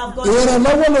business have gone.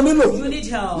 ìrànlọ́wọ́ ló nílò You need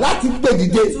help. láti gbé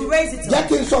dìde To raise it up. jẹ́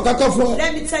kí n sọ kankan fún ọ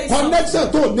Let me tell you connection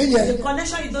tó níyẹn The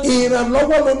connection you don't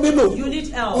ìrànlọ́wọ́ ló nílò You need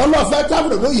help. ọlọ́fẹ́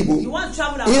tábìlì lóyìnbó You want to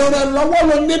travel out. ìrànlọ́wọ́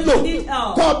ló nílò You need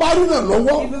help. tó o bá rí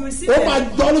ìrànlọ́wọ́ If you receive ó it, máa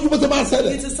jọ lójú bó ti máa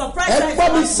ṣẹlẹ̀ it will surprise ẹ you. gbọ́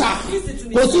mi sà Listen to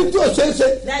me, kò sí sir. tí o ṣe é ṣe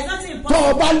There is nothing tó o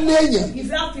impossible. bá lé èèyàn If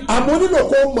you have people. àmọ́ nílò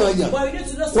kó o mọ̀ èèyàn But you need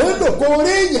to know ó somebody. nílò kó o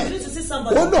rí èèyàn You need to see ó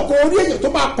somebody. nílò kó o rí èèyàn tó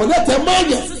máa kọ̀ lẹ́tẹ̀ mọ́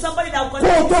èèyàn To somebody that will kó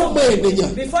o connect tó you. mọ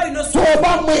ènìyàn Before you know tó o somebody.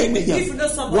 bá mọ ènìyàn If you know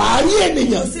somebody. wà á rí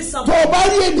ènìyàn You see tó somebody. o bá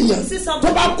rí ènìyàn You see tó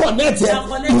somebody. bá kọ̀nẹ́tì ẹ That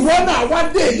connect ìwọ náà wá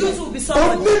dé You èèyàn too will be ó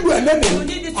somebody. nílò ẹlẹ́nu You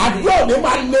need it today. àdúrà òní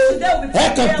máa lé Today will be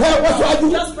ẹ̀kẹ́ prayer. tẹ́ wọ́n síwájú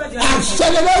Just spread your hands.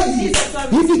 àṣẹlẹ̀ yìí Jesus,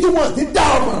 sorry. ibi tí wọ́n ti dá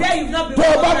ọmọ There you will not be tó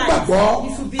o bá recognized. gbàgbọ́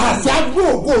If you believe. àṣà gbó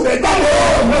ògo rẹ̀ jáde.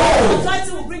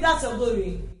 Authority will bring out your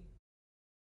glory.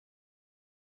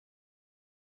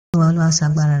 Ọba Olúwa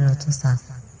ṣagbára rẹ̀ ọ̀tún sá.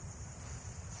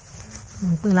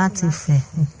 Mo pè láti Ifẹ̀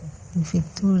ní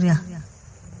Victoria.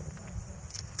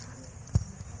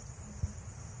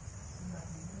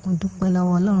 Mo dúpẹ́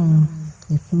lọ́wọ́ Ọlọ́run,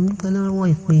 dúpẹ́ lọ́wọ́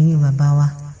ìpè yín bàbá wa.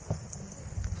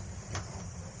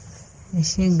 Ẹ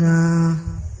ṣé gan-an.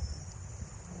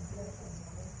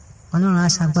 Ọlọ́run á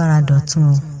ṣagbára dọ̀tun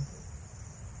o.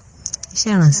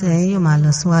 Iṣẹ́ ìrànṣẹ́ yín yóò máa lọ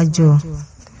síwájú o.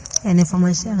 Ẹni fọmọ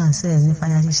iṣẹ́ ìrànṣẹ́ ẹni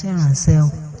fàyà ṣiṣẹ́ ìrànṣẹ́ o.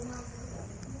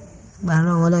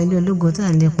 Gbàrọ̀ wọlé ilé ológo tó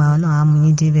ń lépa Ọlọ́run á mú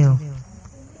yín débẹ̀ o.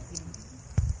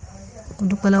 Mo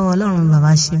dúpẹ́ lọ́wọ́ Ọlọ́run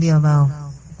bàbá ṣe bí ọba o.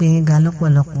 Gbé yín ga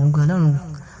lọ́pọ̀lọpọ̀ ògo Ọlọ́run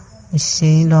ó ṣe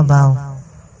yín lọ́ba o.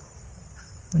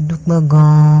 Mo dúpẹ́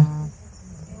gan-an.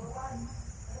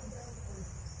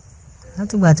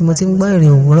 Látìgbà tí mo ti ń gbọ́ èrè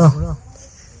òwúrọ̀,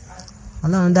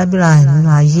 Ọlọ́run dábìrà nínú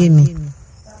ayé mi.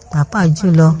 Pàápàá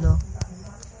jùlọ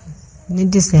ní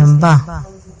December,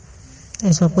 ẹ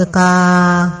sọ pé ká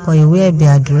kọ ìwé ẹ̀bẹ̀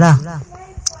àdúrà,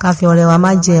 ká fi ọrẹ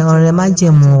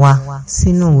májẹ̀mú wa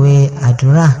sínú ìwé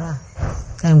àdúrà.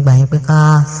 Ká gbà yín pé ká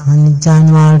san ní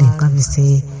January, ká fi ṣe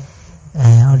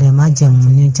ọrẹ májẹ̀mú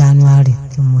ní January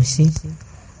tí mo ṣe.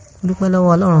 Mo dúpẹ́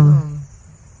lọ́wọ́ Ọlọ́run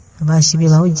bàbá ṣe bí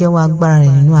ó jẹ́wọ́ agbára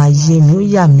rẹ̀ nínú ayé mi, ó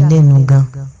yà mí lẹ́nu gan.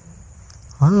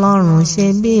 Ọlọ́run ṣe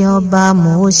bí ọba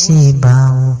mo ṣe bá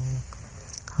o.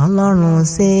 Ọlọ́run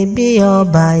ṣe bí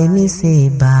ọba èmi ṣe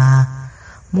bá.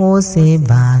 Mo ṣe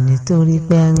bá nítorí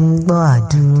pé ń gbọ́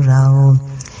àdúrà o.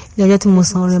 Ní ọjọ́ tí mo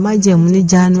san ọrẹ májẹ̀mú ní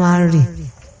January,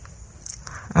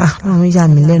 Ọlọ́run yà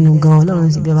mí lẹ́nu gan. Ọlọ́run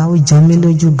ṣe bí ọba ó jọ mí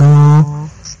lójú gan.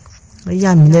 Ó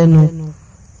yà mí lẹ́nu.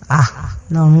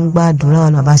 Ọlọ́run gbàdúrà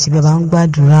o, bàbá ṣe bí ọba ń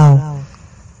gbàdúrà o.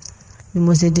 Bí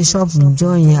mo ṣe dé ṣọ́ọ̀bù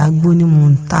níjọ́ yẹn, agbó ni mo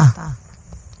ń tà.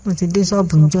 Mo ti dé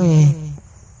ṣọ́ọ̀bù níjọ́ yẹn,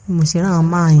 mo ṣe ráwọn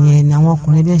máa yẹn ni àwọn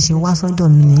ọkùnrin bí wọ́n ṣe wá sọ́dọ̀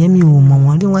mi nìyẹn. Mi ò mọ̀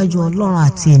wọ́n rí wájú Ọlọ́run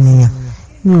àti ènìyàn,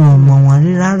 mi ò mọ̀ wọ́n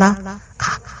rí rárá.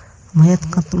 Mo yẹ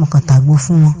mo kàn tàgbó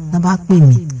fún wọn, lọ́ bá pè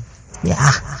mí pé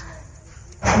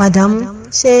madam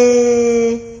ṣé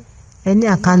ẹ ní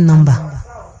account number?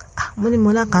 Mo ní mo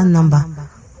ní account number.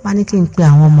 Wọ́n ní kí n pe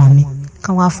àwọn ọmọ mi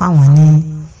kí wọ́n fáwọn ní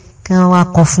kí wọ́n wá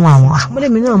kọ́ fún àwọn. Mo lè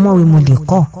mi náà mọ̀wé mo lè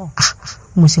kọ́.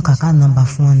 Mo ṣe account number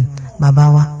fún wọn bàbá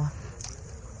wa.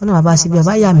 Ọlọ́run bàbá ṣe bí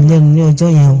ọba yà mí lẹ́nu ní ọjọ́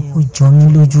yẹn, ó jọ mí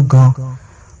lójú gan.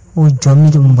 Ó jọ mí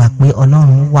lójú, mo gbà pé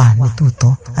Ọlọ́run wà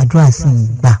nítòótọ́, àdúrà sì ń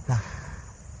gbà.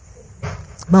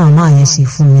 Báwọn máa yẹn ṣe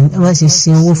fún mi, wọ́n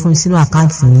ṣe owó fún mi sínú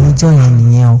àkáǹtì ní ọjọ́ yẹn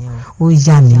nìyẹn o. Ó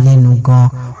yà mí lẹ́nu gan.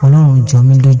 Ọlọ́run jọ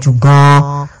mí lójú gan.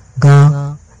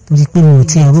 Torí pé mi ò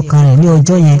tí ẹ̀rú kan rẹ̀ ní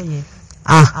ọjọ́ yẹn.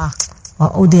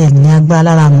 Ó dẹ̀ ní agbára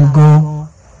lára mi gan.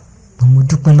 Mo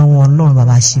dúpẹ́ lọ́wọ́ Ọlọ́run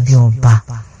bàbá ṣe bí ọba.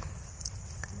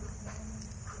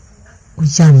 Ó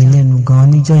yà mí lẹ́nu gan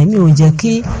níjọ́ yẹn. Mi ò jẹ́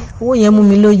kí owó yẹn mú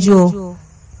mi lójú o.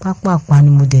 Pápápá ni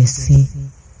mo dẹ̀ sí.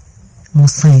 Mo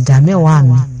san ìdámẹ́wàá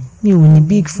mi. Mi ò ní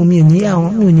big fún mi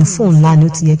ò ní fóònù ńlá ni ó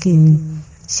ti yẹ kí n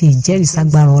ṣe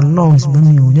ìjẹ́rìíságbára Ọlọ́run, ṣùgbọ́n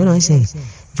mi ò ní ọ̀nà ṣe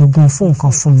jogún fóònù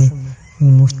kan fún mi. Ni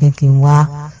mo pé kí n wá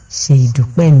ṣe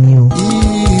ìdúpẹ́ mi o.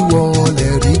 Ìwọ lè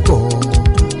rí bọ̀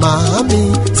màámi,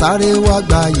 sáré wá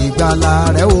gba ìgbàlà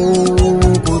rẹ o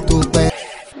kó tó pẹ́.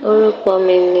 Orúkọ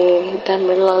mi ni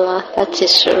Dámilọ́lá láti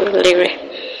Sùúrùlérè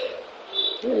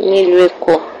nílùú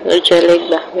Èkó lójú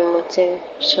Ẹlẹ́gbà ni mo ti ń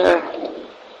sọ̀rọ̀.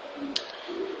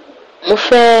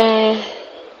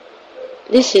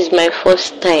 This is my first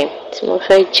time tí mo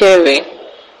fẹ́ jẹ́rìí.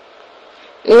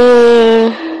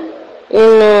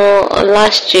 Nínú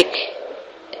last week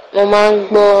mo máa ń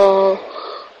gbọ́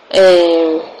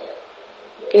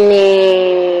ní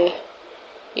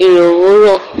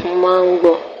ìròwúrọ̀, mo máa ń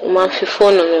gbọ́, mo máa fi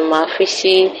fóònù mi máa fi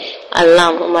sí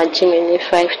alarm, mo máa jí mi ní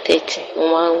 5:30, mo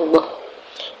máa ń gbọ́.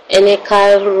 Ẹni ká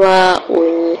ra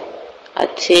òyìn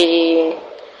àti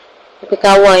pé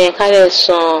ká wá yẹn ká lè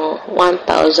san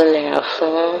 1,000 naira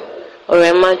fún ọrẹ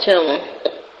májẹ̀mú.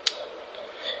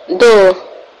 Though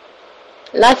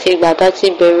láti ìgbà tá ti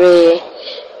bẹ̀rẹ̀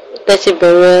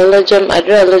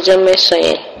àdúrà lọ́jọ́ mẹ́sàn-án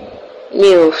yẹn, mi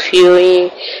ò fi oyin,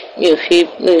 mi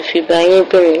ò fi bá yín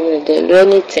bẹ̀rẹ̀, mi ò dẹ̀ lọ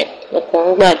anything, mo kàn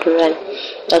ń gbàdúrà ni.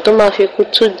 Ìgbà tó máa fi kú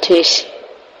 2 days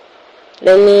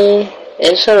lẹ́ni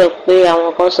ẹ̀ ń sọ̀rọ̀ pé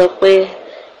àwọn kan sọ pé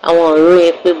àwọn òróró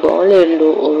yẹn pé bọ̀ wọ́n lè lo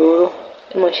òróró.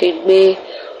 Bí mo ṣe gbé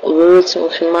òróró tí mo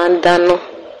fi máa ń dáná,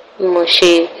 bí mo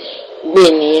ṣe gbé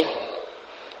nìyẹn.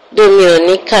 Bí mi ò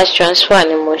ní cash transfer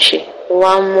ni mo ṣe, mo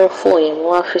wá mú fóònù yẹn, mo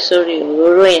wá fi sórí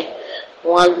òróró yẹn, mo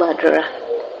wá gbàdúrà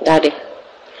dáre.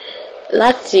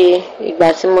 Láti ìgbà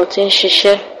tí mo ti ń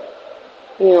ṣiṣẹ́,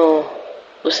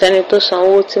 kò sẹ́ni tó san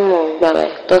owó tí mò ń gbà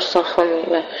báyìí tó san fún mi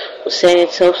báyìí, kò sẹ́ni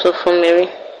tí ó sọ fún mi rí.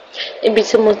 Ibi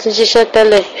tí mo ti ṣiṣẹ́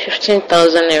tẹ́lẹ̀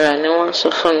 15,000 naira ni wọ́n sọ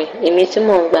fún mi. Èmi tí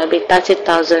mò ń gbà bíi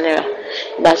 30,000 naira.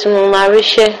 Ìgbà tí mo máa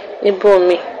ríṣẹ́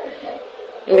níbòmí,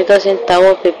 ibi tó ti ń ta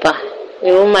wallpaper, ni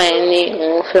woman yẹn ní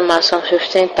òun fẹ́ máa san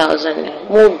 15,000 naira.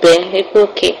 Mo bẹ̀ pé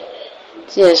òkè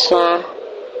tí ẹ san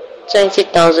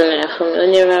 20,000 naira fún mi. Ó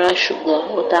ní rárá ṣùgbọ́n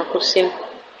ó takú sí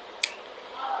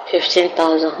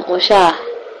 15,000.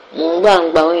 Mo ń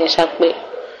gbà ó yẹn ṣá pé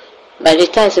by the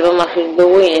time tí bá máa fi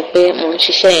gbowó yẹn pé mo ń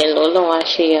ṣiṣẹ́ yẹn lọ Ọlọ́run á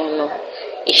ṣe ìyanu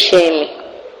iṣẹ́ mi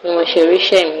bí mo ṣe rí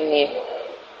iṣẹ́ mi nìyẹn.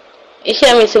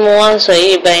 Iṣẹ́ mi tí mo wá ń sọ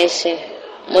yìí báyìí sí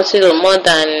mo ti lò more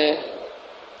than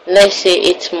let's say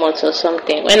 8 months or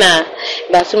something.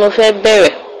 Ìgbà tí mo fẹ́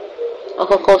bẹ̀rẹ̀ wọ́n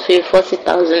kọ́kọ́ fi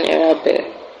 40,000 naira bẹ̀rẹ̀.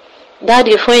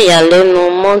 Dáàdi fún ìyàlẹ́nu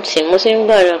mọ́ǹtì mo ti ń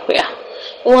gbàdúrà pé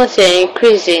wọ́n ti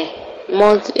increase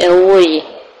owó yìí.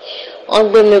 Wọ́n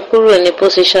gbé mi kúrò ní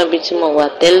position bí tí mo wà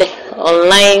tẹ́lẹ̀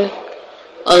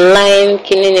online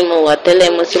kíní ni mo wà tẹ́lẹ̀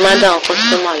mo ti máa dá àwọn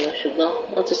customer lọ ṣùgbọ́n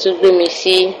wọ́n ti tún gbé mi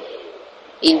sí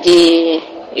ìdí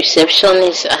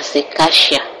receptionist as a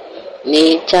cashier ní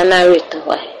January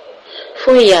tàwa.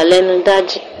 Fún ìyàlẹ́nu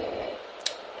dájú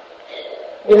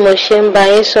bí mo ṣe ń bá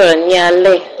yín sọ̀rọ̀ ní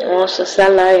alẹ́ wọ́n sọ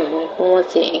salary mi pé wọ́n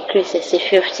ti increase sí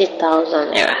 50,000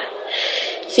 naira.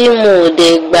 Tí mo ò dé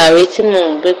gbàrí tí mo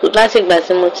ń gbé láti ìgbà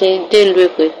tí mo ti dé ìlú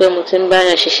Èkó pé mo ti ń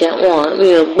báyàn ṣiṣẹ́ mi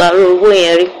ò gbàrú owó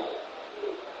yẹn rí.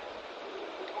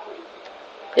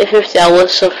 50, I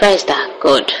was surprised that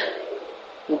God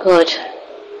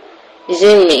is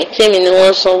it me? Ṣé mi ni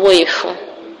wọ́n sanwó yìí fún?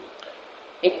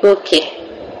 Ipò òkè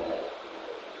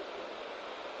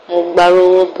mo gbàrú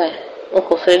owó báyìí. Mo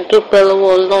kò fẹ́ dúpẹ́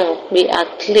lọ́wọ́ Ọlọ́run pé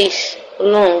at least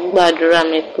Ọlọ́run gbàdúrà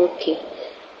mi pé òkè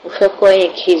mo fẹ́ kọ́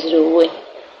yẹn kí ìzòwò ẹ̀.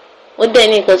 Ó dẹ̀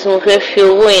ní nǹkan tí mo fẹ́ fi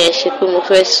owó yẹn ṣe pé mo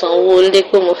fẹ́ san owó ilé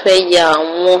pé mo fẹ́ ya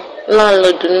àwọn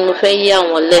láńlọ́ọ̀dù ni mo fẹ́ yà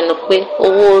wọ́n lẹ́nu pé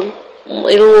owó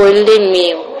ilé mi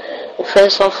mo fẹ́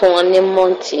san fún wọn ní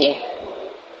mọ́ǹtì yẹn.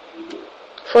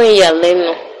 Fún ìyàlẹ́nu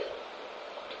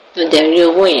mo dẹ̀ rí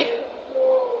owó yẹn.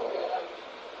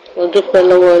 Mo dúpẹ́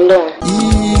lọ́wọ́ Ọlọ́run.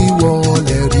 Ìwọ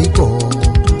lè rí kọ́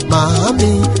màámi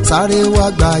sáré wá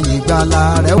gba ìgbàlà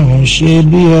rẹ. mo ṣe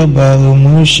bí ọba o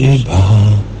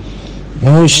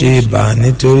mo ṣe bà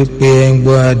nítorí pé ẹ ń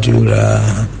gbọ́ àdúrà.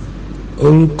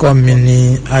 Orúkọ mi ni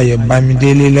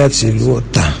Ayọ̀bámidélé láti ìlú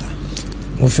Ọ̀tà.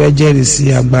 Mo fẹ́ jẹ́rìí sí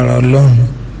agbára Ọlọ́run.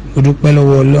 Mo dúpẹ́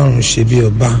lọ́wọ́ Ọlọ́run ṣe bí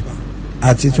ọba.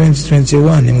 Àti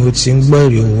 2021 ni mo ti ń gbọ́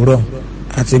èrè òwúrọ̀.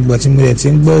 Àti ìgbà tí mo ti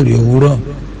ń gbọ́ èrè òwúrọ̀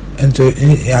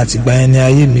àtìgbà yẹn ni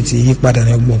ayé mi ti yí padà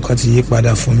ní gbogbo nǹkan ti yí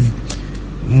padà fún mi.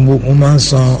 Mo máa ń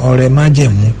san ọrẹ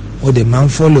májẹ̀mú. Mo dẹ̀ máa ń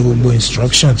follow gbogbo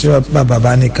instruction tí bàbá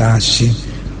bá ní ká ṣe.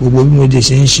 Gbogbo bí mo dé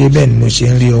ṣe ń ṣe bẹ́ẹ̀ ni mo ṣe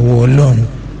ń rí ọwọ́ Ọlọ́run.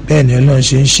 Bẹ́ẹ̀ ni Ọlọ́run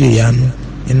ṣe ń ṣe ìyanu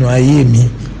nínú ayé mi.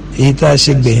 Èyí tá a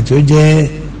ṣe gbẹ̀yìn tó jẹ́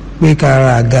pé ká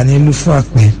ra àga nílùú fún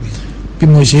àpẹ. Bí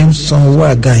mo ṣe ń san owó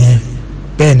àga yẹn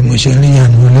bẹ́ẹ̀ ni mo ṣe ń rí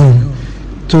ìyanu Ọlọ́run.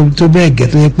 Tó bẹ́ẹ̀ gẹ́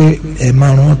tó yẹ pé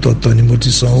márùn ọ̀tọ̀ọ̀tọ̀ ni mo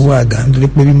ti san owó àga nítorí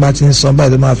pé bí bá ti ń san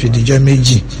báyìí tó máa fi dìjọ́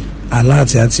méjì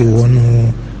aláàtì àti wọnú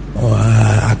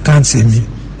àkáǹtì mi.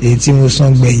 Èyí tí mo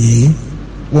san gbẹ̀yìn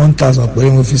 1,000 péré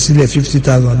mo fi sílẹ̀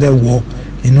 50,000 dẹ̀ wọ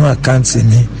inú àkáǹtì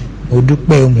mi. Mo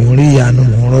dúpẹ́ mo rí ìyanu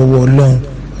mo rọ́wọ́ Ọlọ́run.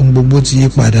 Ohun gbogbo ti yí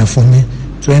padà fún mi.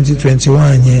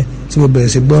 2021 yẹn tí mo bẹ̀rẹ̀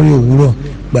sí gbọ́rí òwúrọ̀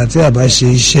gbà tí àbá ṣe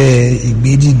iṣẹ́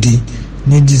ìgbédìde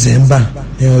ní December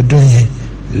ní ọdún yẹn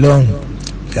lọ́hùn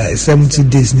 70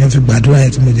 days ni wọ́n fi gbàdúrà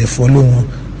yẹn tí mo dẹ̀ follow wọn.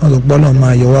 Wọ́n sọ pé Ọlọ́run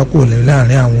máa yọ wá kúrò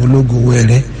láàrin àwọn ológo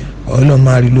wẹ̀rẹ́. Ọlọ́run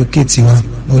máa relocate wa.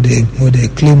 Mo dẹ̀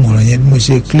claim ọ̀rọ̀ yẹn bí mo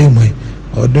ṣe claim ẹ̀.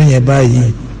 Ọdún yẹn báyìí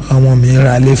àwọn mi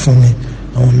ra ilé fún mi,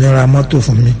 àwọn mi ra mọ́tò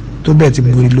fún mi. Tó bẹ́ẹ̀ tí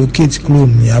mo relocate kúrò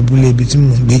ní abúlé ibi tí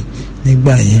mo gbé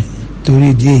nígbà yẹn. Torí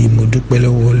ìdí èyí mo dúpẹ́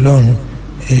lọ́wọ́ Ọlọ́run.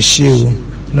 Ẹ ṣé o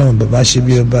Ọlọ́run bàbá ṣe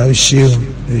bí ọba ó ṣé o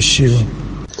ẹ ṣé o.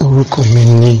 Orúkọ mi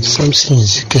ni Samson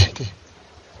Zike.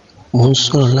 Mo ń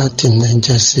sọ̀rọ̀ láti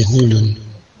Niger State nílùú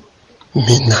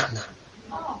Minna.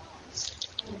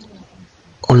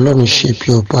 Ọlọ́run ṣe bí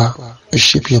ọba ó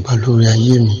ṣe bí ọba lórí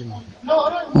ayé mi.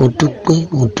 Mo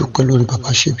dúpẹ́ lórí bàbá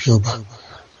ṣe bí ọba.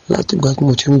 Láti ìgbà tí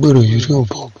mo ti ń gbèrò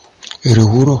èrè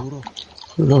òwúrọ̀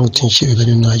Ọlọ́run ti ń ṣe bẹ̀rẹ̀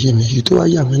nínú ayé mi. Èyí tó wá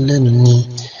yà mí lẹ́nu ni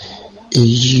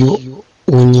èyí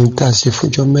oyin tá a ṣe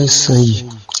fúnjọ́ 9 yìí.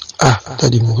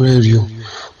 Tàbí mo rẹ́ rí o.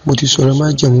 Mo ti sọ̀rọ̀ má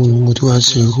jẹ̀mú mi mo ti wá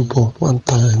ṣe ìrúbọ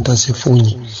 1,000 tá a ṣe fún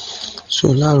yín. So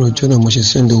láàárọ̀ ọjọ́ náà mo ṣe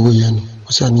sẹ́ndì owó yẹn nù. Mo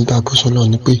ṣáà ní gbàgbọ́ sọ́lọ́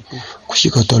ni pé kò sí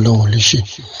kan tó Ọlọ́run lè ṣe.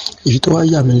 Èyí tó wá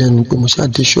yà mí lẹ́nu pé mo ṣáà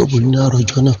dé ṣọ́ọ̀bù ní àárọ̀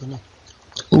ọjọ́ náà.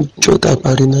 Níjọ́ tá a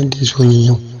parí 9 days oyin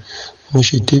yẹn mo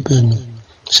ṣe débẹ̀ nù.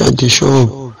 Mo ṣáà dé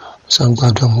ṣọ́ọ̀bù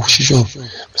sangbado mo ṣí ṣọ́ọ̀bù.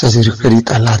 Mo ṣáà ti rí credit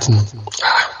alert nù.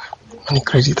 Mo ní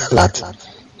credit alert.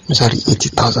 Mo ṣáà rí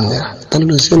 80,000 naira. Ta ló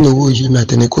lọ sẹ́ndì owó yìí mi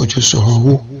àtẹnikọ́ ojú sọ̀rọ̀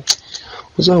owó.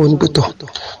 mo sọ àwọn onípẹ̀tọ̀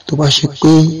tó bá ṣe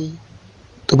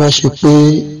pé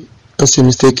wọ́n ṣe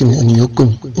mistake ni ènìyàn pè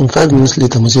mí in 5 minutes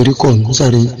later mo ṣe rí call mo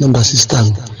sáré nọ́mbà sister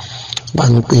mi bá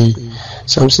mi pé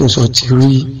Samson sọ ti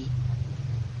rí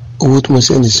owó tí mo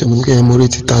sẹ́ni sí mo ní kẹ́yìn mo rí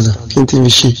 80,000 kí n tí mi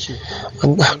ṣe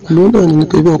àgbà lóun náà ni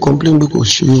pé bí wọ́n complain pé kò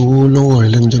ṣe owó lọ́wọ́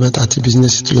rẹ̀ lẹ́nu jẹ́ mẹ́ta àti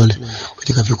business ti lọlẹ̀ ó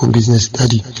ti kà fi kún business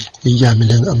dáàdi ìyá mi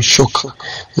lẹ́nu I'm shocked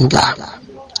nígbà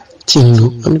tí ń lò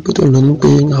wọ́n ní pé tó ń lọ ní pé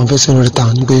àwọn fẹ́ sẹ́nu rẹ̀ ta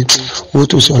ní pé owó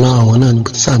tó sọ lọ́wọ́ àwọn náà ní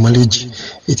pé tí sáà mọ́lẹ́jì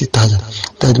 80,000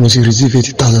 dáàdi mo sì receive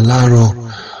 80,000 láàárọ̀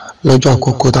lọ́jọ́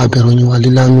àkọ́kọ́ tá a bẹ̀rẹ̀ oyún wa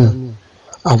lílánú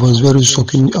I was very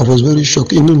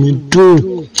shocked inú mi dùn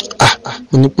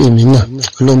mo ní pé èmi náà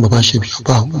ọlọ́run bàbá ṣe bí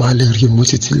ọba máa lè rí mo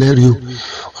sì ti lẹ́rìí o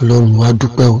ọlọ́run wa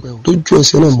dúpẹ́ o lójú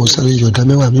ẹsẹ̀ náà mo sáré yọ̀dá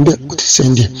mẹ́wàá mi bẹ́ẹ̀ mo ti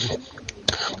sẹ́ndì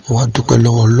mo wá dúpẹ́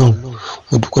lọ́wọ́ ọlọ́run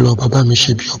mo dúpẹ́ lọ́wọ́ bàbá mi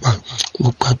ṣe bí ọba mo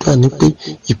gbàdúrà ní pé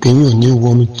ìpè yín ò ní wọ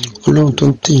mi ọlọ́run tó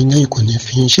ń tẹ̀ yín lẹ́yìn kò ní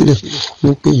fi yín sílẹ̀ ní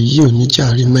pé èyí ò ní jẹ́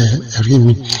àrímọ́ ẹ̀rí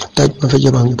mi dájú máa fẹ́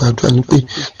jẹ́ bá ń gbàdúrà ní pé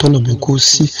tọ́nà mi kó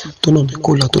sí tọ́nà mi kó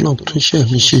la tọ́nà tó ń ṣe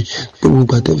mi ṣe pé mo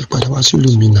gbàdúrà fi padà wá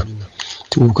sílùú mi náà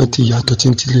tí mo kàn ti yàtọ̀ tí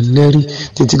n ti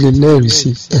lè lẹ́rìí sí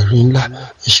ẹ̀rí ńlá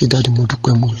ẹ ṣé dáàdi mo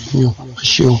dúpẹ́ mo yín o ẹ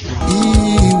ṣé o.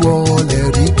 ìwọ lè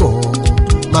rí bọ̀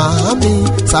màámi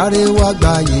sáré wá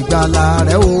gba ìgbàlà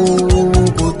rẹ o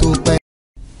kó tó pẹ́.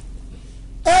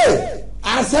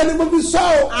 àṣẹ ni mo fi sọ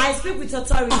o. I speak with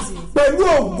authority. pẹ̀lú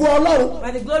ògo ọlọ́run.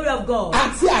 by the glory of God.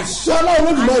 àti àṣẹ ọlọ́run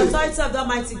ló dùn mọ́ and the authority of the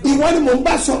Almighty God. ìwọ ni mò ń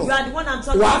bá sọ̀rọ̀. you are the one I'm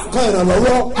talking wàá to. kan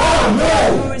ìrànlọ́wọ́.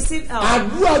 you will receive help.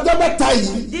 àdúrà ọjọ́ mẹ́ta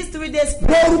yìí. these 3 days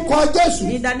prayer. lórúkọ Jésù.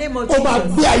 in the name of Jesus. ó máa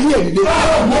gbé ayé ẹ̀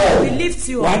nílé. we lift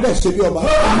you up. wàá dẹ̀ ṣe bí ọba.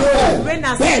 reign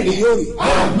as bẹ́ẹ̀ ni yóò rí.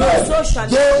 so shall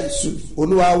it be. Jésù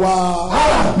Olúwa wa.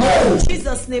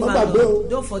 Jesus name alone.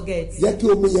 don't forget. jẹ́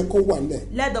kí omi yẹ kó wà lẹ̀.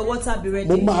 let the water be ready.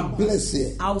 mo máa bless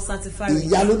yẹ. I will sanctify it.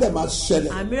 ìyanu dẹ̀ máa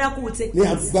ṣẹlẹ̀. and miracle will take ní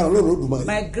place. agbára Ọlọ́run Olódùmarè.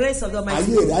 by grace of the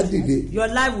Almighty ayé rẹ̀ á dìde. your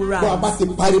life will rise. bó a bá ti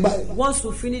parí báyìí. once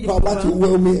you finish the bó a bá ti wẹ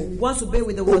program. omi yẹn. once you bathe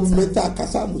with the water. omi tá a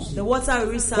kásámù sí. the water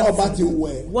will reach bó a bá ti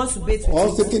wẹ̀. once you bathe with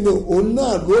ọ̀ ṣe kí ni òun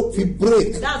náà ló fi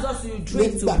break. that's what you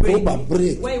drink to nígbà tó break. bá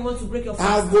break. when you want to break your fast.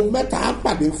 aago mẹ́ta á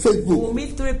pàdé Facebook. we will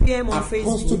meet 3 p.m. on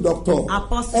Facebook. Apostle Doctor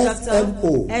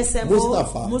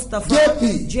SMO Mustapha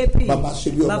JP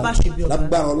Babasebioba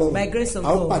lágbára Ọlọ́run by grace of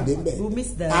àwọn God pàdé we will bẹ́ẹ̀.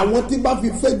 meet them. àwọn tí bá fi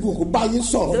Facebook bá yín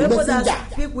sọ̀rọ̀ the ní people messenger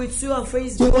that speak with you on tí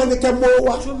Facebook wọ́n ní kẹ́ mọ́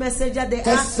wá through messenger they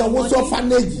kẹ́ ask for sanwó sọ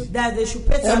fanage that they should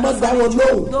pay to ẹ má dá wọn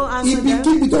don't lóhùn answer ibi them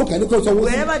kíbi tó kẹ́ni tó sanwó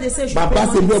sí wherever they say should pay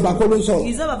Babasebioba kó ló ń sọ̀rọ̀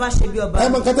it's not Babasebioba. ẹ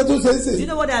mọ kẹtẹ tó ṣe é ṣe do you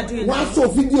know what they are doing wọ́n á now? sọ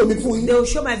fídíò mi fún yín they will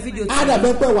show my video to you.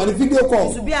 ádàbẹ́pẹ́ wà ní fídíò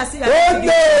kọ̀ to be as if ó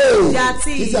dé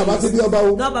kì ìṣe Babasebioba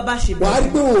o not Babasebioba. wàá rí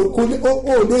pé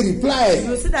o lè reply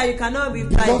you see that you cannot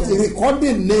reply because the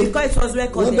recording ni because it was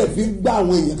recorded. wọ́n dẹ̀ fi ń gbá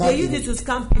àwọn èèyàn they use it to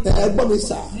scam people. ẹ gbọ́ mi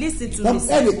sà listen to me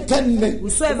sir. ẹnikẹ́ni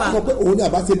whosoever sọ pé òun ni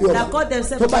Babasebioba that call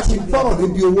themselves tó bá ti gbọ́rọ̀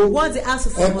níbi owó once they ask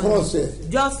for ẹ money cross ẹ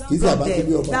just kì í ṣe drop them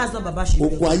Babasebioba that's not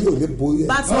Babasebioba. òkun ayé ò ní borí ẹ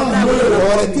That's what I will do.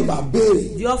 ọrẹ tí màá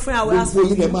béèrè the offering I will ask gbogbo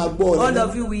for yín lè máa gbọ́ all ọ̀rẹ́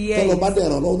of you will hear tọ́lọ́ it bá dẹ̀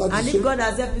ràn lọ́wọ́ láti and ṣe if God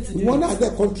has helped you to do ìwọ náà it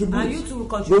dẹ̀ contribute and you too will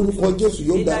contribute lórúkọ Jésù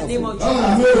yóò in dára the name fún of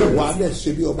Jesus. wà á dẹ̀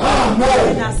ṣe bí ọba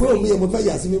Amen. fún omi yẹn mo fẹ́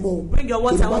yà sí mímọ́ bring your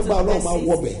water I tó want bá to gbà Ọlọ́run máa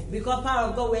wọ bẹ̀ bless it because power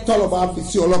of God went tọ́lọ́ bá fi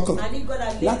sí ọlọ́kàn and if God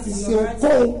has láti laid it ṣe in your heart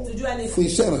okòó to do fún anything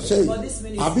iṣẹ́ ìránṣẹ́ for yìí this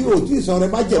ministry àbí òtún ìsan rẹ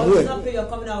má or jẹ̀mú you ẹ̀ not pay your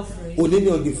coming out free òní ní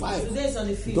on the 5 today is on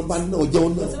the 5th tó bá náà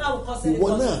jẹun náà whatever will cost any ìwọ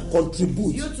cost náà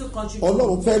contribute you too contribute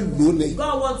Ọlọ́run fẹ́ lò ó ní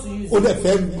God wants to use ó dẹ̀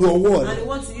fẹ́ lo ọwọ́ and rẹ he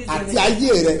wants to use àti your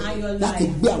ayé rẹ and your láti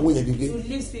life gbé àwọn èèyàn dìde to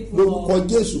lift people lórúkọ up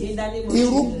Jésù in the name of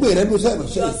irúgbìn rẹ ló sẹ́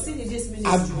ìránṣẹ́ your yìí sin in this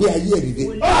á ministry gbé ayé ẹ̀ dìde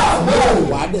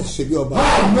wà á dẹ̀ ṣe bí ọba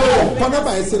kọ́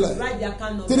nọ́mbà yẹn sílẹ̀ write the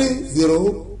account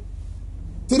number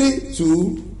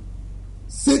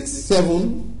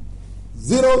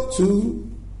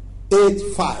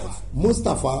 3032670285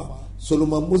 Mustapha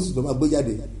Solomon Moses ló máa gbé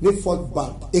jáde ní Fort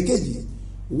Bank èkejì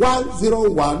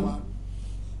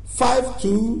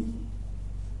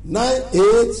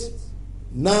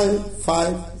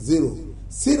 10152989950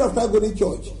 Seed of God Golden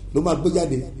Church ló máa gbé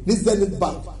jáde ní Zenith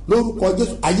Bank lórúkọ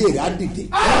Jésù ayé rẹ̀ á dìde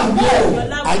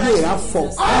ayé rẹ̀ á fọ̀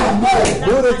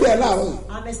lórí tí ẹ láàárọ̀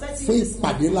fún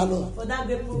ìpàdé ńlá náà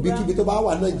ibikíbi tó bá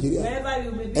wà Nàìjíríà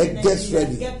ẹ get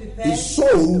ready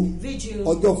ìṣòro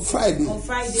ọjọ́ Friday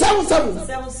 7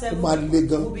 ó máa le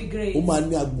gan ó máa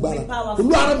ní agbára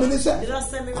olú ara mi níṣẹ́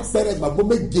apẹ̀rẹ̀ ìgbàgbọ́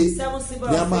méje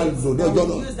ni a máa lò ní ọjọ́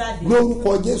náà lórúkọ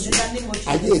Jésù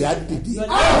ayé rẹ̀ á dìde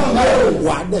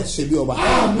wà á dẹ̀ ṣe bí ọba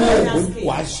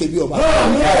wà á ṣe bí ọba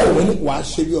wà á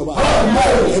ṣe bí ọba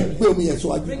ẹ gbé omi yẹn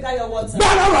síwájú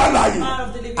gbára wà láàyè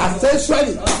àṣẹ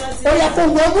Ísírẹ́lì ó yẹ kó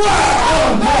wọ́n mú ẹ̀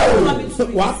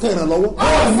wà á kẹrìn lọ́wọ́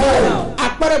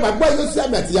apẹ̀rẹ̀ gbàgbọ́ yóò sí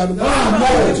àmì àti yanu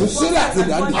tún sílẹ̀ àti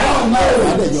ìdáni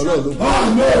àdéjọ́ náà ló bá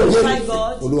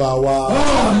olúwa wa.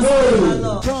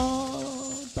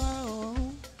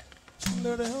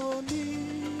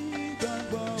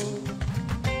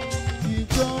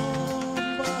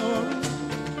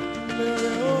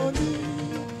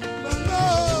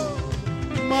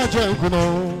 Majenkuno,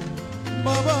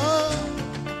 Baba,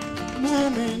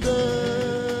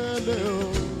 Mumindele,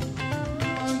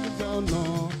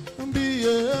 Anzano,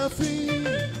 Biefi,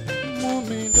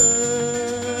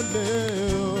 Mumindele,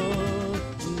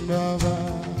 Baba,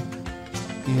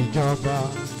 Ijaba,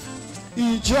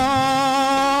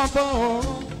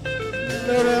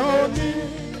 Lereoni,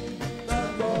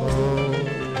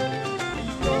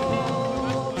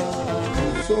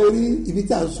 Sorry, ibi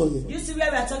tí a sọ yẹn. You see where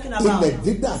we are talking about? Ilẹ̀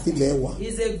dídá àti ilẹ̀ wa.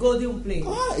 Is a golden plane.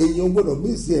 Èèyàn gbọ́dọ̀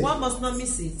miss ẹ̀. One must not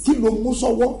miss it. Kí ló mú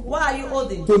sọ́wọ́? What are you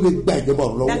holding? Tó lè gba ìjọba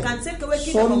ọ̀run lọ́wọ́. That can take away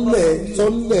kingdom of God from you.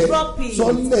 Sọ́lẹ̀. Drop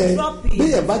it. Bí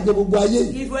ẹ̀ bá jẹ gbogbo ayé.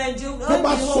 If you enjoy tó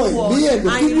bá sọ ìbí ẹ̀ ló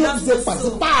kí ló ti ṣe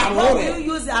pàṣípààrọ̀ what rẹ̀. will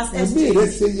you use it as ẹ̀mí rẹ̀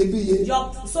ṣe iyebíye. Your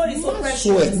soul is so precious.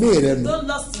 Sọ ẹ̀mí rẹ̀ nù. Don't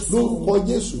lose the soul. Lórúkọ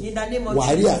Jésù. In the name of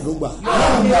wàárí Jesus. àdúgbà.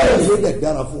 Yóò dẹ̀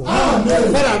dára fún ọ.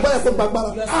 Bẹ́ẹ̀ni àgbáyé kó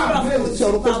gbàgbára. Ṣé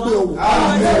ọ̀run kó gbé ọ̀wọ̀?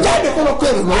 Jáde kó lọ kó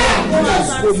èrò lọ́wọ́.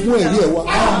 Kó mú ẹ̀rí ẹ̀ wá.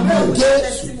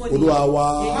 Jésù Olúwa wa.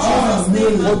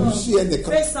 Ọdún sí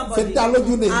ẹnìkan. Fẹ́ dá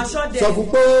lójú ni. Sọ fún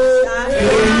pé.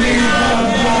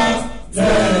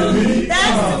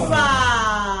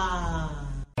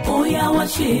 Oya wa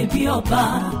ṣe bí ọba,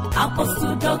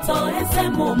 Apostle Dr.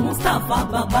 SMO Mustapha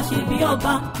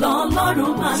Babasebioba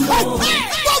lọ́lọ́run máa lò.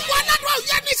 Gbogbo aládùn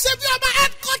ọ̀yẹ́ ní ṣe bí ọba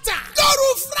headquarter lóru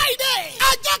Friday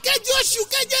ọjọ́ keje oṣù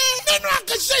keje nínú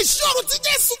àkànṣe ìṣòro tí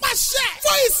Jésù máa ṣe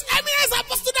fún His Eminence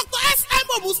Apostle Dr.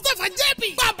 SMO Mustapha JP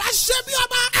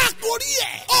Babasebioba àkórí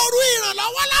ẹ̀ òru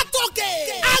ìrànlọ́wọ́ látòkè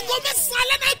aago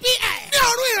 9 p.m. ní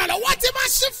òru ìrànlọ́wọ́ tí máa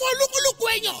ṣe fún olúkúlùkù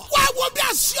èèyàn wá wo bí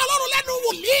àṣẹ Ọlọ́run lẹ́nu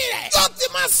wòlíì rẹ̀ yóò ti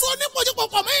máa sọ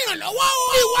nípojúpọ̀pọ̀ mọ́ ìrànlọ́wọ́ o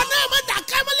ìwọ náà máa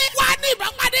dàkẹ́ mọ́lẹ̀ wá ní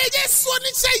ìbápadé Jésù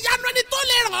oníṣẹ́ ìyanu ẹni tó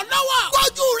lè ràn ọ́ lọ́wọ́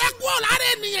kójú rẹ̀ kú ọ̀lára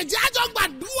ènìyàn jẹ́ àjọ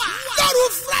gbàdúrà lóru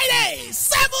Friday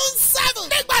 7/7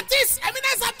 nígbà tí His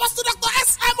Eminence Apostle Dr.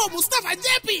 SMO Mustapha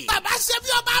JP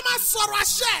Babasebioba máa sọ̀rọ̀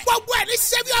àṣẹ gbogbo ẹ̀ ní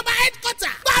Sebioba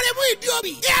headquarter gbáremú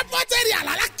ìdíòbí airport area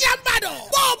àlàlá kí á ń bàdàn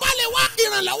bó o bá lè wá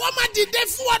ìrànlọ́wọ́ máa dìde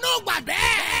fún ọ náà gbà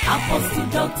bẹ́ẹ̀. Apostle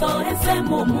Dr.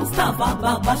 SMO Mustapha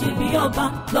Babasebioba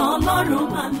lọ́lọ́run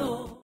máa lò.